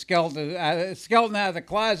out of the skeleton out of the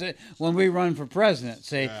closet when we run for president.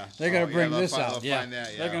 See, they're going to bring this out. They'll find that,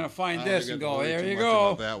 They're going to find this and go, there you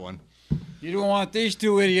About go. that one. You don't want these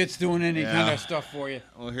two idiots doing any kind Yeah. of stuff for you.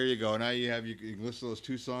 Well, here you go. Now you can listen to those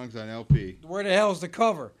two songs on LP Where the hell's the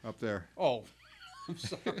cover? up there. Oh, I'm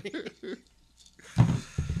sorry.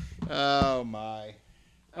 Oh my.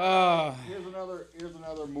 Uh, Here's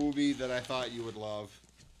another movie that I thought you would love.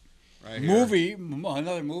 Right here. movie,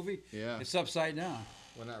 another movie? Yeah. It's upside down.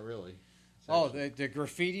 Well, not really. It's Oh, actually- the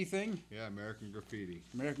graffiti thing? yeah, American Graffiti.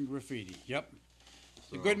 American Graffiti. Yep. It's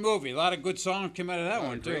a So- good movie. A lot of good songs came out of that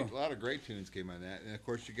one, too. A lot of great tunes came on that, and of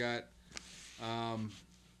course you got.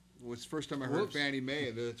 Was the first time I heard Whoops. Fannie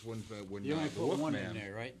Mae? That's when You only the put one in Wolfman.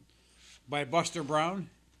 there, right? By Buster Brown?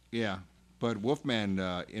 Yeah, but Wolfman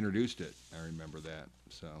introduced it. I remember that.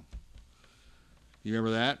 So, you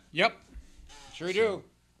remember that? Yep. Sure do.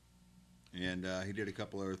 And he did a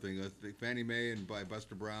couple other things. Fannie Mae and by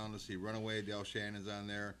Buster Brown. Let's see, Runaway. Del Shannon's on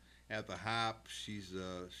there. At the Hop, she's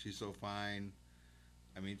so fine.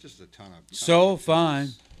 I mean, just a ton of So hits. fine.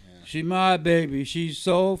 Yeah. She's my baby. She's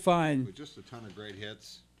so fine. With just a ton of great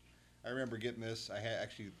hits. I remember getting this. I had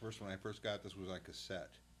actually the first one I first got this was on cassette.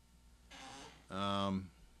 I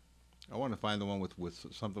want to find the one with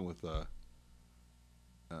something with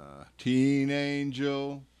Teen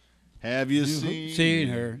Angel. Have you Seen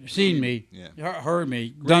her. Seen me. Yeah. Heard me.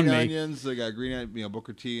 Green Done me. Onions. They got Green Onions,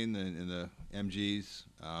 Booker T and the MGs.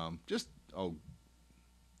 Just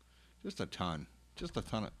a ton. Just a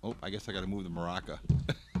ton of. Oh, I guess I got to move the maraca.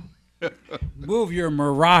 Move your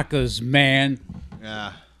maracas, man.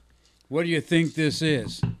 Yeah. What do you think this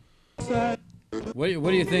is? What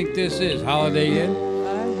do you think this is? Holiday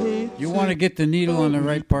Inn? You want to get the needle on the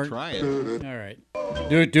right part? Try it. All right.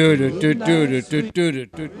 Do do do do do do do do do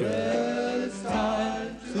do do.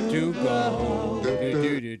 To go. Do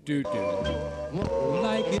do do do do.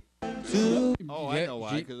 Oh, I know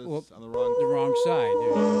why, because it's well, on the wrong. the wrong side.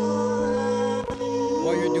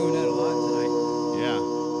 Well, you're doing that a lot tonight. Yeah.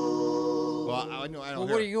 Well, I know. I don't. Well,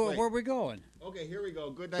 where are you going? Where are we going? Okay, here we go.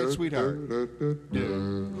 Good night, sweetheart.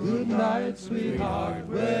 Good night, sweetheart.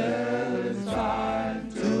 Well, it's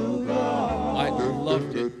time to go. I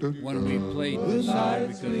loved it when we played this song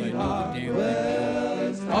because I knew the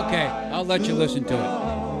damn thing. Okay, I'll let you listen to it.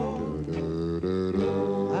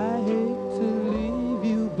 I hate to leave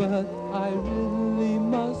you, but I really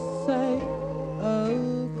must say,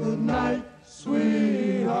 oh, good night,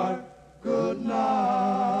 sweetheart. Good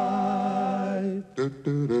night.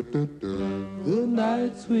 Good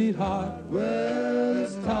night, sweetheart. Well,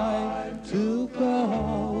 it's time to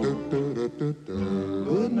go.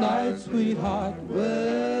 Good night, sweetheart.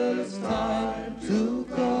 Well, it's time to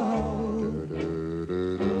go.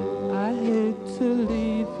 I hate to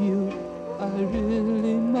leave you. I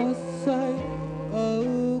really must say,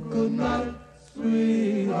 oh, good night,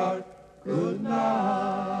 sweetheart. Good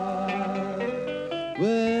night.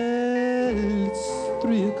 Well, it's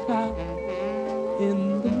 3 o'clock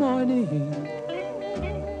in the morning.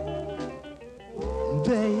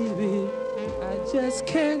 Baby, I just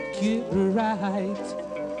can't get right.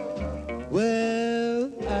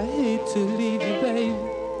 Well, I hate to leave you, baby.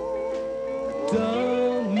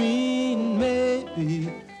 Don't mean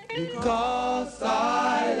maybe, because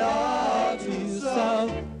I love you so.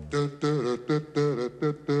 Good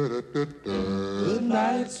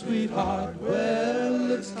night, sweetheart.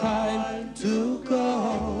 Well, it's time to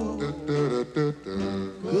go.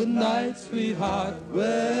 Good night, sweetheart.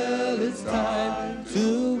 Well, it's time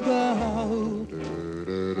to go.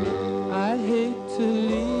 I hate to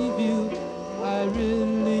leave you. I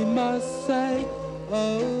really must say,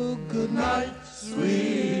 oh, good night,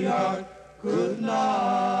 sweetheart. Good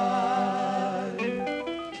night.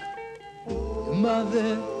 Your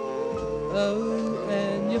mother, oh,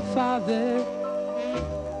 and your father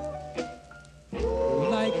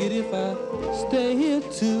like it if I stay here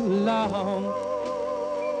too long.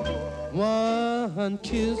 One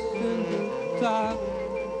kiss in the dark,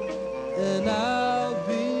 and I'll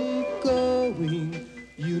be going.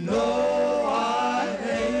 You know I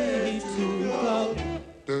hate to go.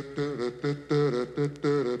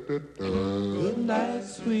 Good night,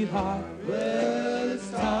 sweetheart. Well, it's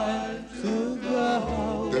time to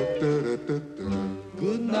go.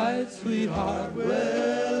 Good night, sweetheart.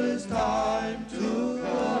 Well, it's time to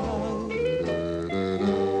go.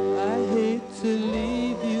 I hate to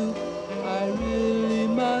leave you. I really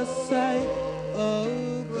must say,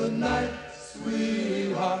 oh, good night,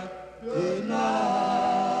 sweetheart. Good night.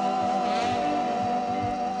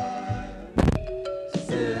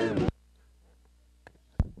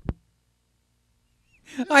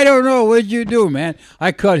 I don't know. What'd you do, man?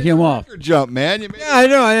 I cut him off. Jump, man. You made Yeah, I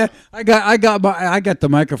know. I got the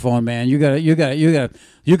microphone, man. You gotta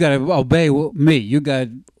obey me. You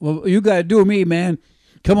gotta do me, man.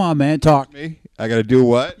 Come on, man. Talk. me. I got to do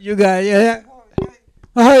what? You got yeah.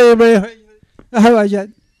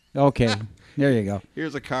 Okay, there you go.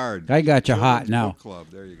 Here's a card. I got you Children's hot now. Book Club.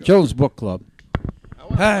 There you go. Children's Book Club.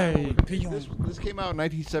 Hey, Hey, this came out in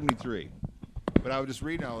 1973, but I was just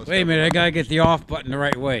reading all this. wait a stuff. minute. I gotta get the off button the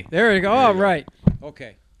right way. There you go. All right.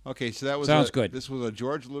 Okay. Okay, so that was Sounds good. This was a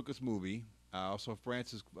George Lucas movie. Also,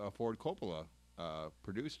 Francis Ford Coppola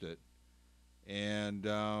produced it, and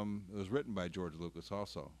it was written by George Lucas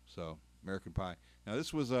also. So American Pie. Now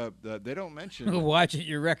this was they don't mention. Watch it.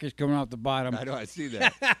 Your record's coming off the bottom. I know. I see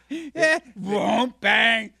that. Yeah. Boom,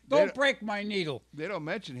 bang. Don't don't- break my needle. They don't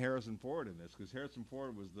mention Harrison Ford in this because Harrison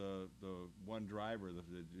Ford was the one driver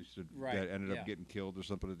that ended yeah. up getting killed or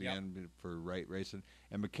something at the Yep. end for racing.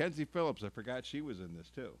 And Mackenzie Phillips, I forgot she was in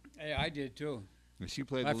this too. Hey, I did too. And she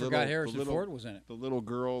played I the forgot little, Harrison the little, Ford was in it. The little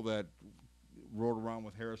girl that rode around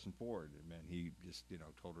with Harrison Ford, and man, he just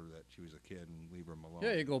told her that she was a kid and leave her alone.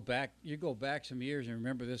 Yeah, you go back some years and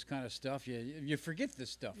remember this kind of stuff. You forget this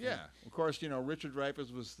stuff. Yeah, of course. Richard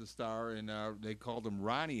Dreyfuss was the star, and they called him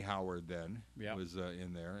Ronnie Howard. Then Yep. was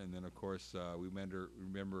in there, and then of course we remember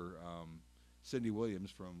Cindy Williams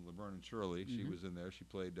from Laverne and Shirley. She was in there. She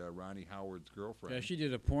played Ronnie Howard's girlfriend. Yeah, she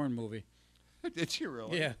did a porn movie. Did she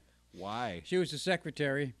really? Yeah, Why? she was the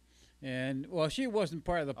secretary, and well, she wasn't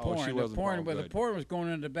part of the porn. she The wasn't porn, part- but the good. porn was going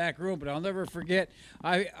in the back room. But I'll never forget.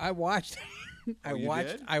 I watched.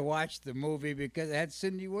 did? I watched the movie because it had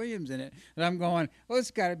Cindy Williams in it, and I'm going, well,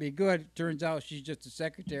 it's got to be good. Turns out she's just a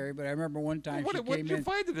secretary. But I remember one time What she did came you in.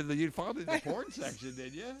 find it in? You found it in the porn section,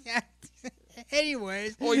 did you?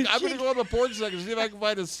 Anyways, Oh, I'm she- going to go to the porn section and see if I can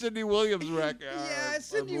find a Cindy Williams record. Yeah,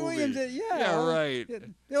 Cindy movie. Williams. Yeah. Yeah, right.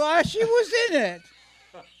 Well, she was in it.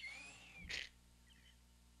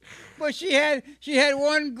 But she had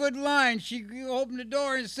one good line. She opened the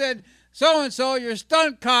door and said, "So and so, your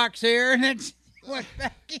stunt cock's here," and then she went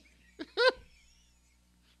back in.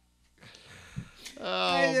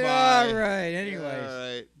 I said, all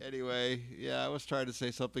right. Anyway, yeah, I was trying to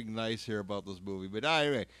say something nice here about this movie, but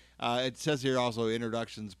anyway, it says here also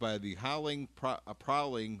introductions by the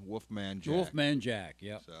prowling Wolfman Jack. Wolfman Jack,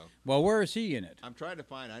 yeah. So, well, where is he in it? I'm trying to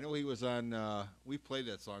find. I know he was on. We played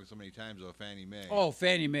that song so many times. Fannie Mae. Oh,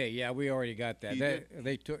 Fannie Mae. Yeah, we already got that.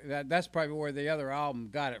 They took that. That's probably where the other album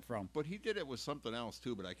got it from. But he did it with something else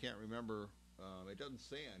too. But I can't remember. It doesn't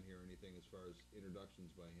say on here anything as far as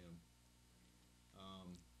introductions by him.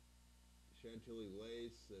 Chantilly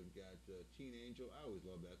Lace, they've got Teen Angel. I always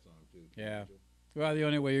love that song, too. Yeah. Well, the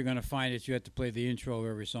only way you're going to find it, you have to play the intro of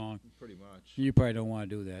every song. Pretty much. You probably don't want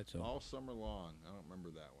to do that. So. All Summer Long. I don't remember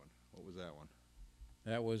that one. What was that one?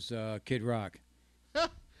 That was Kid Rock.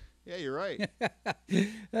 Yeah, you're right.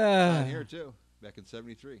 On here, too, back in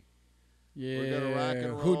 73. Yeah. We're gonna rock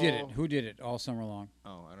and roll. Who did it all summer long?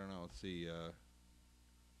 Oh, I don't know. Let's see.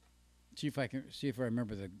 See if I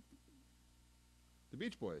remember the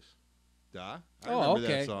Beach Boys. I remember that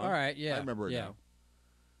okay. song. All right, yeah. I remember it yeah.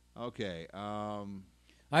 now. Okay.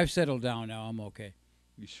 I've settled down now. I'm okay.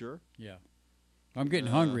 You sure? Yeah. I'm getting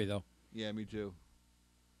hungry though. Yeah, me too.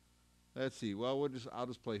 Let's see. Well, I'll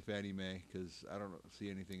just play Fannie Mae because I don't see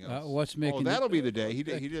anything else. What's making? That'll be the day. He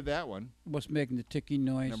did that one. What's making the ticking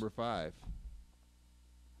noise? Number 5.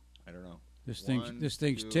 I don't know. This thing's 1,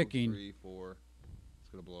 thing's 2, ticking. 3, 4. It's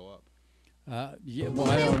gonna blow up. Yeah. Well,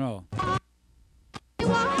 I don't know.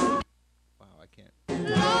 Wow, I can't.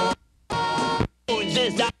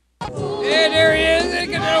 Yeah, there he is.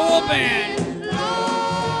 Look at the Wolfman.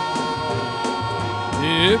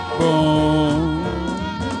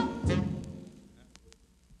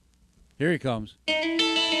 Here he comes.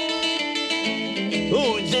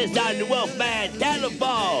 Who's this on the Wolfman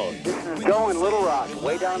telephone? This is Joe in Little Rock,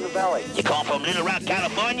 way down the valley. You call from Little Rock,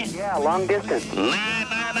 California? Yeah, long distance. My.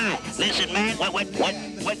 Listen, man, what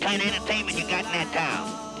kind of entertainment you got in that town?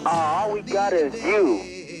 All we got is you.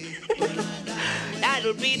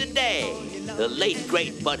 That'll be the day. The late,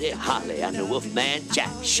 great Buddy Holly on the Wolfman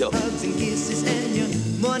Jack Show. Hugs and kisses and your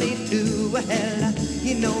money to a hell.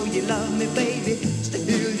 You know you love me, baby.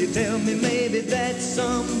 Still you tell me maybe that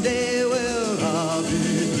someday, well, I'll be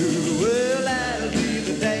through. Well, that'll be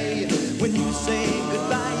the day when you say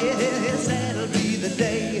goodbye. Yes, that'll be the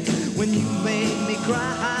day when you make me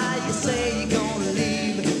cry. You say you're gonna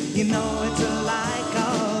leave. You know it's a lie,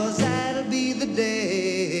 'cause that'll be the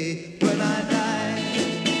day when I die.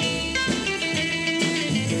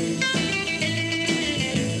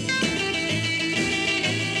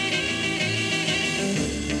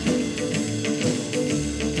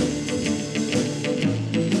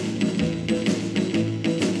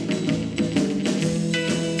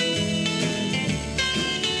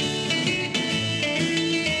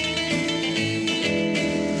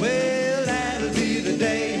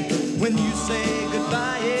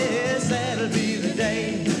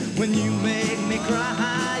 When you make me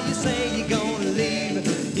cry, you say you're gonna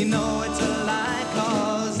leave. You know it's a lie,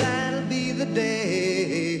 'cause that'll be the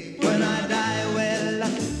day when I die. Well,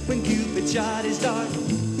 when Cupid shot his dart,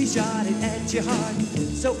 he shot it at your heart.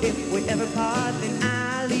 So if we ever part, then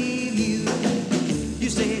I'll leave you. You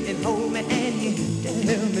sit and hold me and you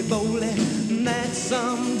tell me boldly that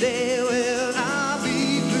someday, well, I'll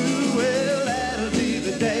be through. Well, that'll be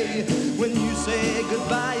the day when you say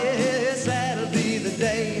goodbye. Yes, that'll be the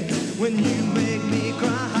day when you make me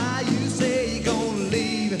cry. You say you're gonna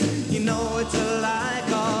leave. You know it's a lie,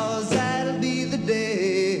 'cause that'll be the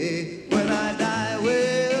day when I die.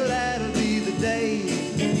 Well, that'll be the day.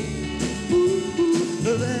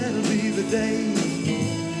 Ooh, that'll be the day.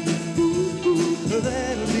 Ooh,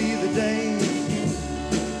 that'll be the day.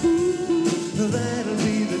 Ooh, that'll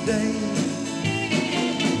be the day.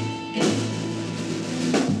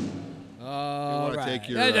 Take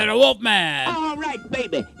your, That's a Wolfman. All right,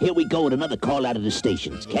 baby. Here we go with another call out of the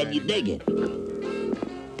stations. Can you dig it?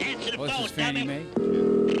 Answer the What's phone, this, Fannie Mae?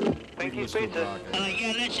 Pinky's Pizza.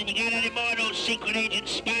 Yeah, listen, you got any more of those secret agent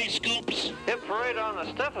spy scopes? Hip parade on the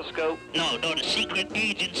stethoscope. No, the secret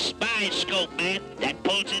agent spy scope, man. That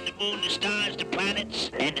pulls in the moon, the stars, the planets,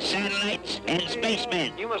 and the satellites, and the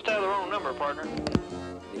spacemen. You must have the wrong number, partner.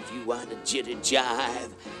 If you want to jitter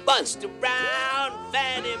jive, bust around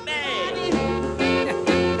Fannie Mae.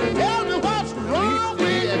 Tell me what's wrong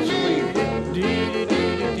with you.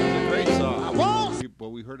 It's a great song.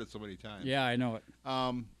 Well, we heard it so many times. Yeah, I know it.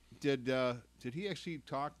 Did he actually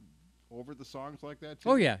talk over the songs like that too?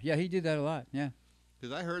 Oh yeah, he did that a lot. Yeah.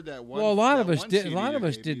 Because I heard that one. Well, a lot of that us one did. A CD lot of you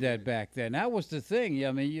us gave did me. that back then. That was the thing.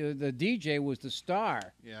 I mean, the DJ was the star.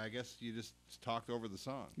 Yeah, I guess you just talked over the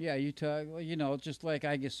song. Yeah, you talk. Well, you know, just like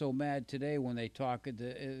I get so mad today when they talk at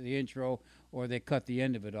the intro or they cut the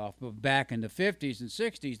end of it off. But back in the 50s and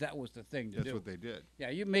 60s, that was the thing to do. That's what they did. Yeah,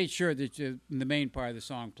 you made sure that the main part of the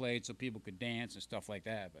song played so people could dance and stuff like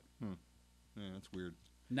that. But Yeah, that's weird.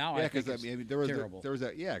 now Yeah, I think because it's there was terrible. there was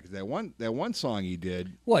that. Yeah, because that one song he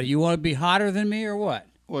did. What, you want to be hotter than me or what?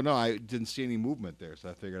 Well, no, I didn't see any movement there, so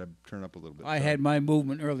I figured I'd turn up a little bit. I had my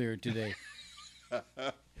movement earlier today.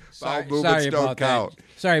 Bowel movements don't about count. that.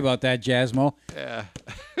 Sorry about that, Jasmo. Yeah.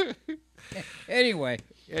 Anyway,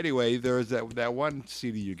 there was that one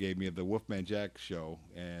CD you gave me of the Wolfman Jack show,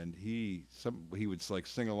 and he would like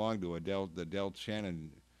sing along to the Del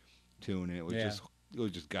Shannon tune, and it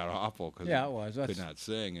was just god awful because yeah, it was. could not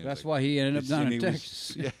sing. And That's like, why he ended up down in was-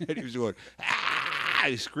 Texas. Yeah, and he was going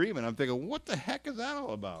he's screaming. I'm thinking, what the heck is that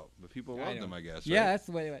all about? But people loved him, I guess. Yeah, right? that's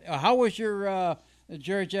the way. How was your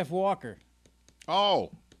George F. Walker?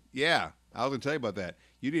 Oh, yeah. I was gonna tell you about that.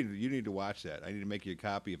 You need to watch that. I need to make you a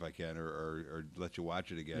copy if I can, or let you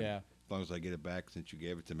watch it again. Yeah. As long as I get it back since you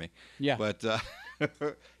gave it to me. Yeah. But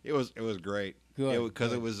it was great. Good.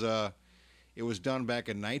 Because it was done back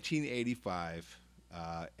in 1985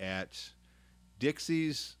 at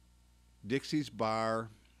Dixie's Bar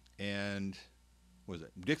and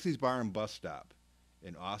Dixie's Bar and Bus Stop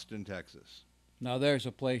in Austin, Texas. Now there's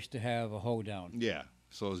a place to have a hoedown. Yeah.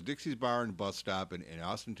 So it was Dixie's Bar and Bus Stop in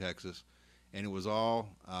Austin, Texas. And it was all,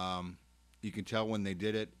 you can tell when they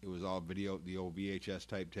did it, it was all video, the old VHS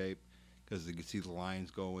type tape, because you could see the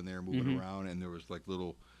lines going there, moving around, and there was like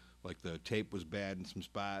the tape was bad in some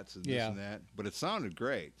spots and this and that. But it sounded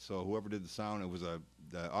great. So whoever did the sound,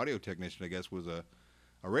 the audio technician, I guess, was a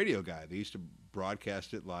radio guy. They used to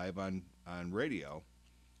broadcast it live on radio,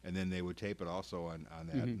 and then they would tape it also on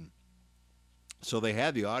that. And so they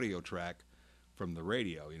had the audio track from the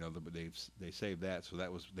radio, they saved that, so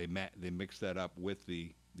that was they mixed that up with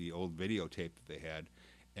the old videotape that they had,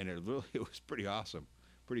 and it was pretty awesome,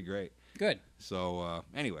 pretty great. Good. So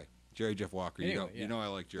anyway, Jerry Jeff Walker, Anyway, you know I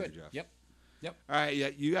like Jerry Jeff. Yep. All right, yeah,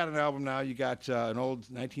 you got an album now. You got an old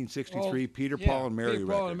 1963 Peter, Paul, and Mary Peter,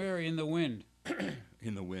 Paul, record. and Mary in the Wind.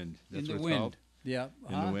 In the Wind. That's in the what it's wind. called. Yeah.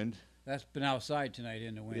 In the Wind. That's been outside tonight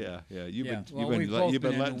in the wind. Yeah. You've we've both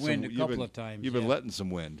been in letting the wind some, a couple of times. You've been letting some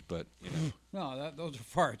wind, but No, those are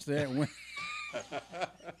farts. They're wind.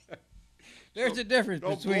 There's a difference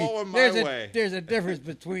don't between blow 'em my way. There's a difference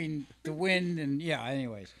between the wind and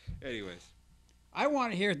anyways. I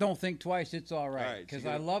want to hear "Don't Think Twice." It's all right because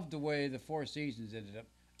I love the way the Four Seasons ended up.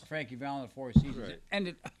 Frankie Valli, Four Seasons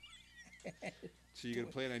ended. So you're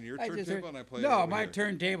gonna play it on your I just turntable, heard- and I play it No, over my here?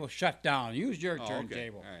 turntable shut down. Use your Oh,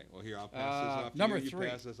 turntable. Okay. All right. Well, here I'll pass this off to number you. three.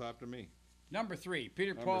 You pass this off to me. Number 3,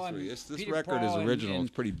 Peter Number Paul. three. And This Peter record Paul is and- original. and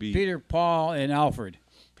It's pretty beat. Peter, Paul, and Alfred.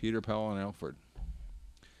 Peter, Paul, and Alfred.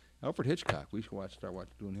 Alfred Hitchcock. We should start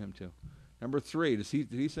doing him too. Number 3. Did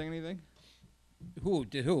he sing anything? Who?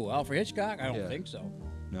 Alfred Hitchcock? I don't Yeah. think so.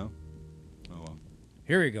 No. Oh well.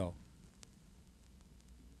 Here we go.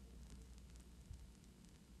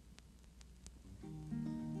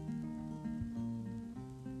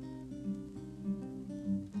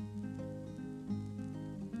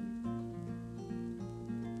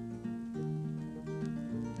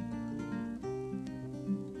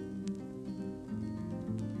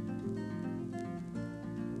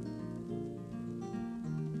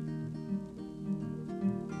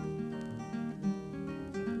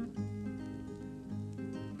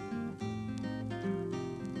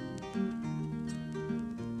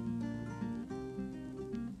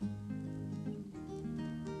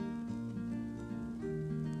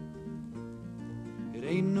 It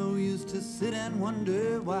ain't no use to sit and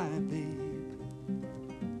wonder why, babe.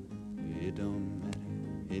 It don't matter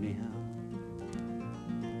anyhow.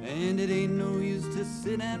 And it ain't no use to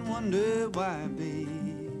sit and wonder why, babe.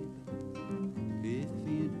 If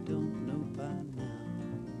you don't know by now,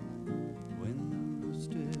 when the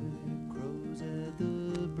rooster crows at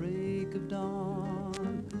the break of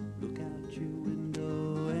dawn, look out your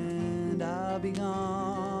window and I'll be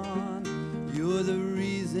gone. You're the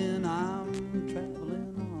reason I'm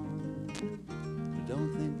traveling on. But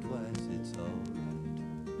don't think twice, it's alright.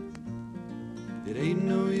 It ain't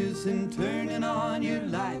no use in turning on your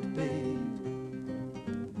light, babe.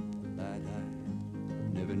 Light I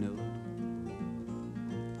never know.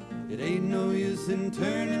 It ain't no use in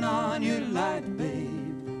turning on your light, babe.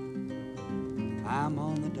 I'm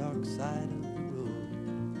on the dark side of the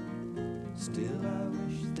road. Still I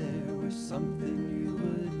wish there was something you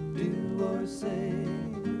would do or say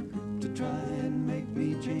to try and make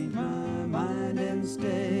me change my mind and stay.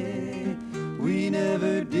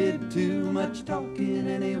 too much talking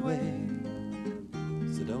anyway.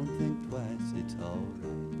 So don't think twice, it's alright.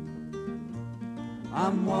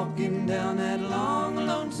 I'm walking down that long,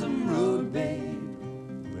 lonesome road, babe.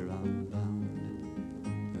 Where I'm bound,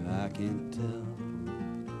 I can't tell.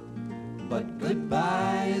 But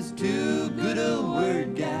goodbye is too good a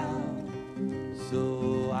word, gal.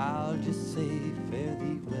 So I'll just say fare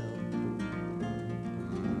thee well.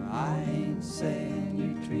 I ain't saying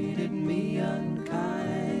you treated me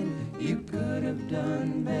unkind. You could have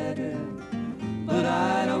done better, but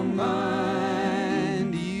I don't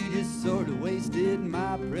mind. You just sort of wasted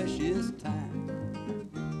my precious time.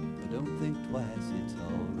 But don't think twice, it's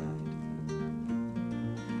alright.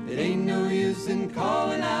 It ain't no use in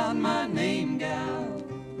calling out my name, gal,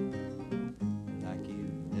 like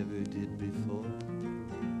you never did before.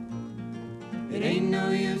 It ain't no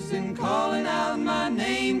use in calling out my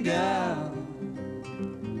name, gal.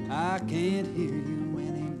 I can't hear you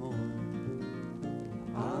anymore.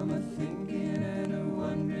 I'm a-thinking and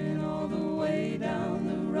a-wondering all the way down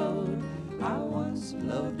the road. I once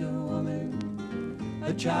loved a woman,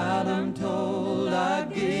 a child I'm told. I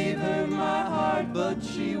gave her my heart, but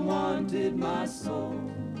she wanted my soul.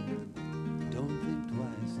 Don't think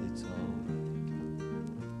twice, it's alright.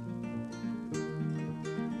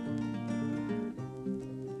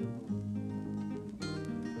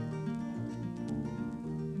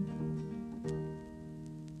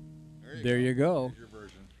 There you go. Here's your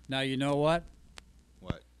version. Now, you know what?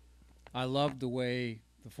 What? I love the way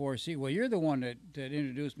the Four Seasons. Well, you're the one that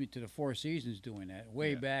introduced me to the Four Seasons doing that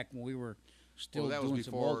way back when we were still that doing was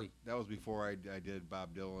some before. multi. That was before I did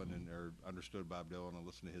Bob Dylan or understood Bob Dylan and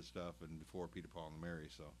listened to his stuff, and before Peter, Paul, and Mary.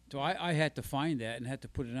 So I had to find that and had to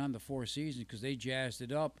put it on the Four Seasons because they jazzed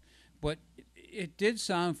it up. But it did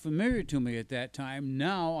sound familiar to me at that time.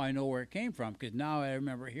 Now I know where it came from because now I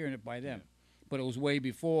remember hearing it by them. Yeah. But it was way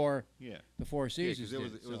before the Four Seasons. Yeah,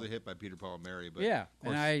 it was a hit by Peter, Paul, and Mary. But yeah,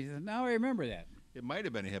 and now I remember that. It might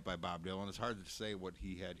have been a hit by Bob Dylan. It's hard to say what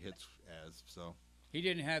he had hits as. So he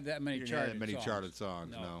didn't have that many charted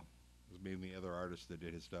songs. No. It was mainly other artists that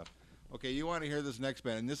did his stuff. Okay, you want to hear this next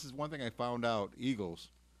band, and this is one thing I found out. Eagles.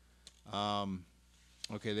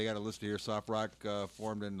 Okay, they got a list here. Soft rock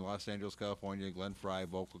formed in Los Angeles, California. Glenn Frey,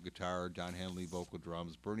 vocal guitar. John Henley, vocal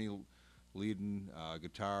drums. Bernie Leadon,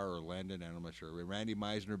 guitar, or Landon, I'm not sure. Randy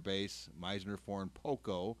Meisner, bass. Meisner formed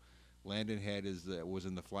Poco. Landon was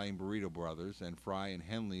in the Flying Burrito Brothers, and Frey and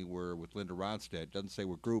Henley were with Linda Ronstadt. Doesn't say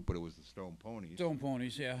what group, but it was the Stone Ponies. Stone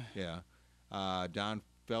Ponies, yeah. Yeah. Don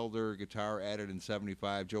Felder, guitar, added in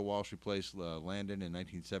 75. Joe Walsh replaced Landon in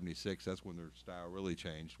 1976. That's when their style really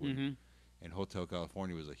changed. And Hotel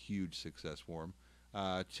California was a huge success for him.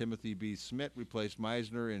 Timothy B. Smith replaced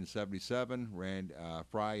Meisner in 77.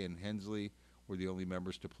 Frey and Hensley were the only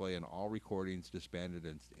members to play on all recordings, disbanded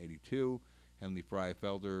in 82. Henley, Frey,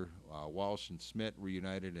 Felder, Walsh, and Smith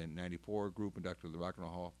reunited in 94. Group inducted to the Rock and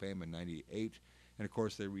Roll Hall of Fame in 98. And, of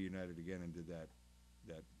course, they reunited again and did that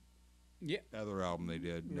other album they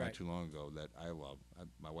did not too long ago that I love.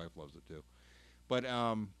 My wife loves it, too. But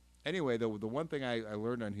anyway, the one thing I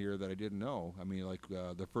learned on here that I didn't know, I mean, like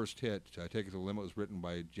the first hit, Take It to the Limit, was written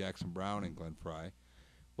by Jackson Browne and Glenn Frey.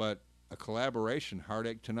 But a collaboration,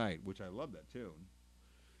 Heartache Tonight, which I love that tune,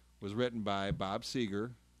 was written by Bob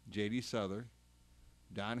Seger, J.D. Souther,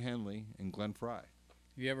 Don Henley, and Glenn Frey. Have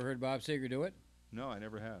you ever heard Bob Seger do it? No, I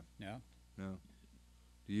never have. No? No. Have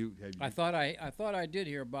you? I thought I did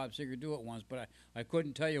hear Bob Seger do it once, but I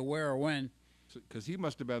couldn't tell you where or when. Because he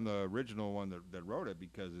must have been the original one that wrote it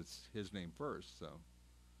because it's his name first. So,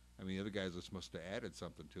 I mean, the other guys just must have added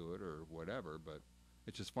something to it or whatever. But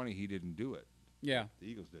it's just funny he didn't do it. Yeah. The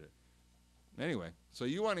Eagles did it. Anyway, so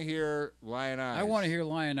you want to hear Lion Eyes. I want to hear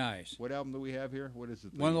Lion Eyes. What album do we have here? What is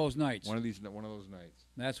it? One of Those Nights. One of those nights.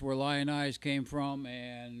 That's where Lion Eyes came from.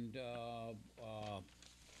 And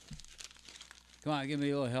come on, give me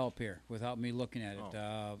a little help here without me looking at it.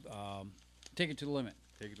 Take It to the Limit.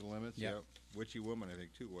 Take It to the Limit? Yep. Witchy Woman, I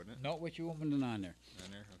think, too, wasn't it? No, Witchy Woman isn't on there.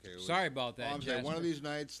 On there? Okay. Sorry about that, I'm saying One of These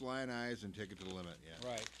Nights, Lion Eyes, and Take It to the Limit. Yeah.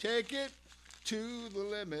 Right. Take it to the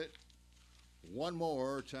limit one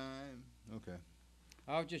more time. Okay.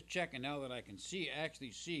 I was just checking now that I can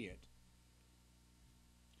actually see it.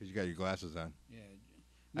 Because you got your glasses on. Yeah.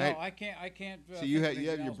 No, I can't. See, you have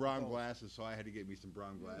your brown glasses, so I had to get me some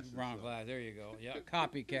brown glasses. Brown glasses. There you go. Yeah.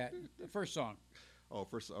 Copycat. The first song. Oh,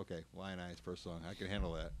 okay. Lion Eyes, first song. I can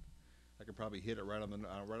handle that. I could probably hit it right on the.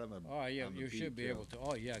 Oh yeah, you should be able to.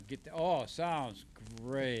 Oh yeah, get the. Oh, sounds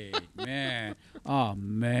great, man. Oh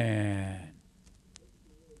man.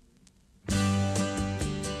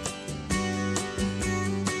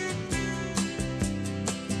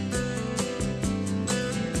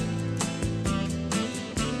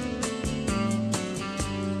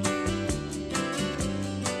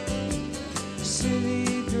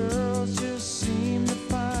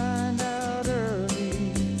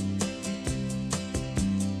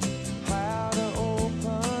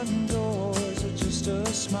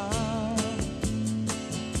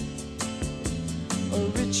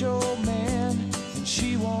 old man, and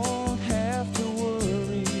she won't have to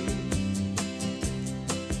worry.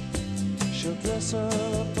 She'll dress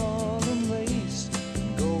up all in lace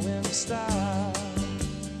and go in style.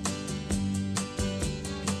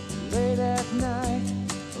 Late at night,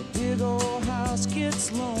 a big old house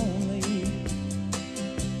gets lonely.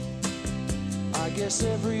 I guess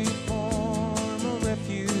every form of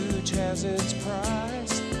refuge has its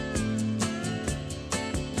price.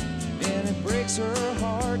 And it breaks her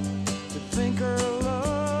heart to think her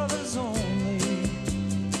love is only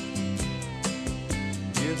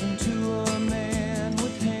given to a man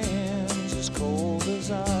with hands as cold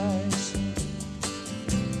as ice.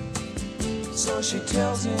 So she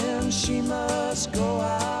tells him she must go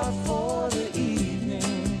out for the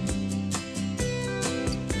evening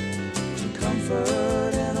to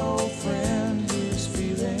comfort an old friend who's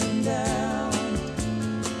feeling down.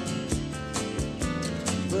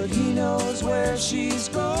 But he knows where she's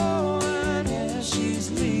going as she's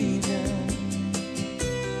leaving.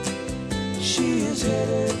 She is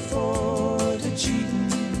headed for the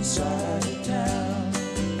cheating side of town.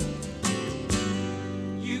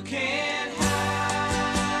 You can't hide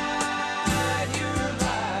your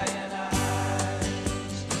lying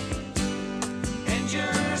eyes, and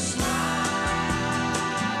your smile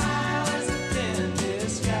is a thin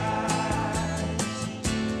disguise.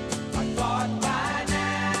 I thought by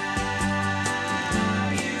now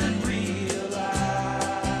you'd realize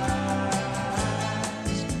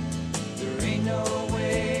there ain't no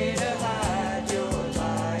way to hide your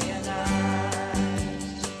lying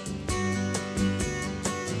eyes.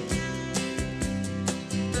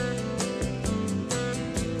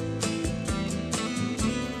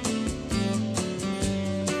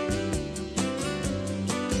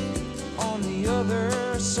 On the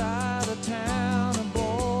other side of town, a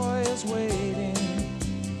boy is waiting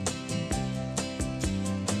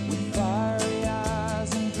with fiery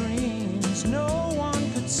eyes and dreams no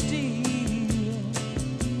one could steal.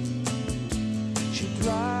 She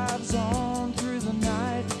drives on through the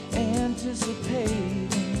night, anticipating,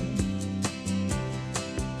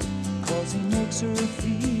 'cause he makes her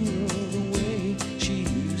feel the way she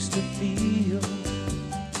used to feel.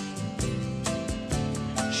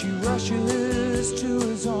 She rushes to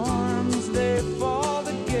his arms, they fall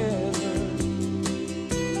together.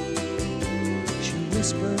 She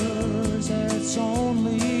whispers that it's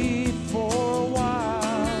only for a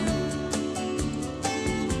while.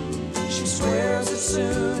 She swears that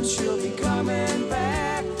soon she'll be coming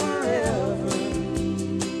back forever.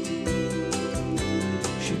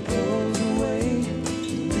 She pulls away and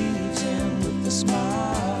leaves him with a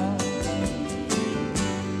smile.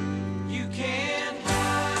 You can't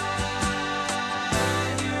hide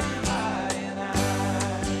your lying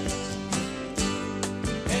eyes,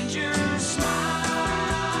 and your smile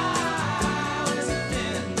is a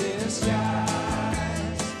thin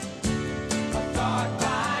disguise. I thought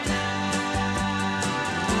by now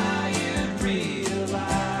you'd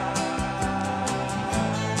realize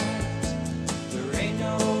there ain't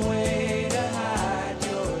no way to hide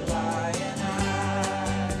your lying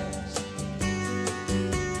eyes.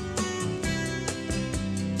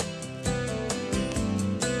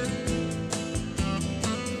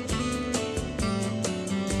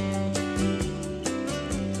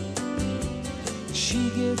 She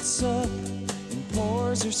gets up and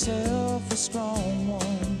pours herself a strong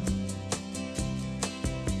one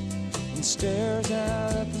and stares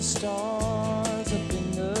out at the stars up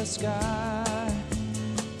in the sky.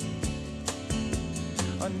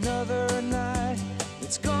 Another night,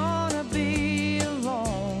 it's gonna be a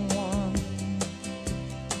long one.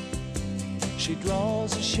 She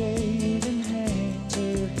draws a shade and hangs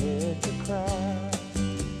her head to cry.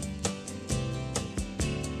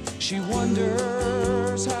 She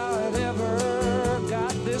wonders how it ever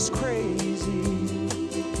got this crazy.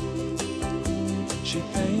 She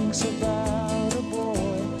thinks about a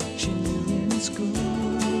boy she knew in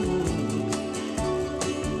school.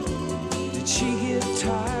 Did she get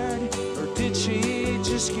tired or did she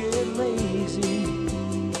just get lazy?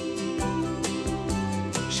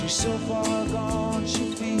 She's so far gone, she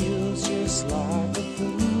feels just like a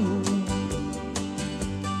fool.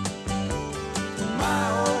 My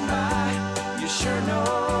oh my, you sure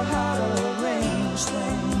know how to arrange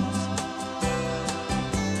things.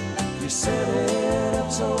 You set it up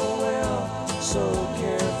so well, so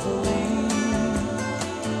carefully.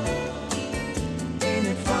 Ain't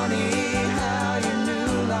it funny how your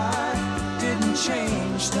new life didn't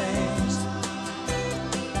change things?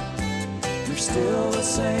 You're still the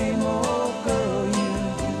same old girl you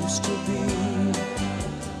used to be.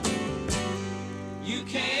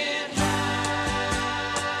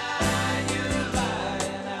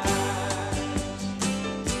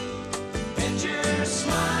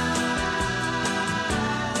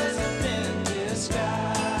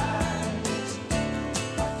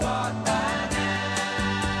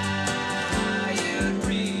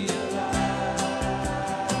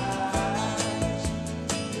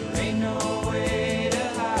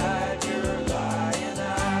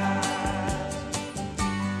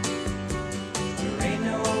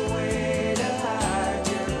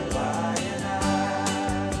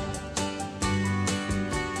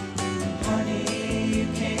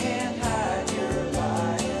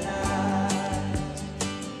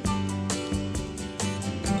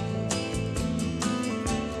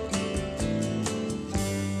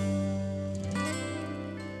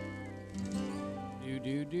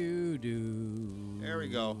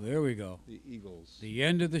 go. There we go. The Eagles. The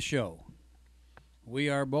end of the show. We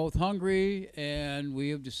are both hungry, and we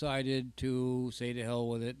have decided to say to hell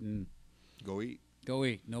with it and go eat. Go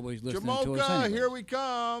eat. Nobody's listening to us Jamocha, anyway. here we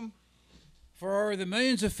come. For the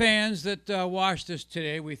millions of fans that watched us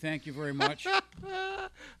today, we thank you very much. I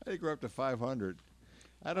think we're up to 500.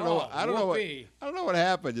 I don't Oh, know. I don't know what. whoopee. I don't know what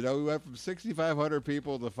happened. You know, we went from 6,500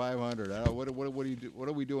 people to 500. I don't. What do you do? What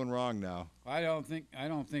are we doing wrong now? I don't think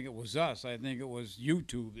it was us. I think it was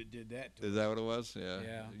YouTube that did that. Is that what it was? Yeah.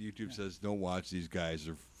 Yeah. YouTube says, "Don't watch these guys.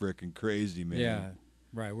 They're freaking crazy, man." Yeah,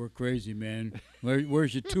 right. We're crazy, man.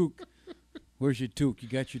 Where's your toque? Where's your toque? You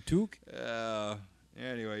got your toque?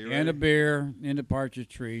 Anyway, you and ready? a beer in the partridge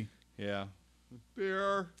tree. Yeah.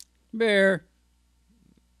 Beer. Bear.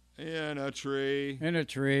 In a tree. In a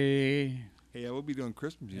tree. Hey, yeah, we'll be doing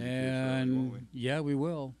Christmas music here And shortly, won't we? yeah, we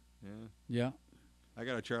will. Yeah. Yeah. I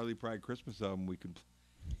got a Charlie Pride Christmas album we can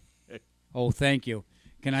play. Oh, thank you.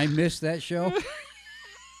 Can I miss that show?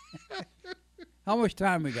 How much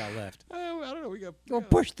time we got left? I don't know. We got. Go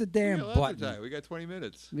push the damn we got lots of button. time. We got 20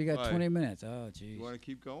 minutes. We got Why? 20 minutes. Oh, jeez. You want to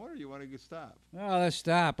keep going or you want to stop? Oh, let's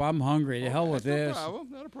stop. I'm hungry. The hell with that's this. No problem.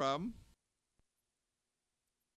 Not a problem.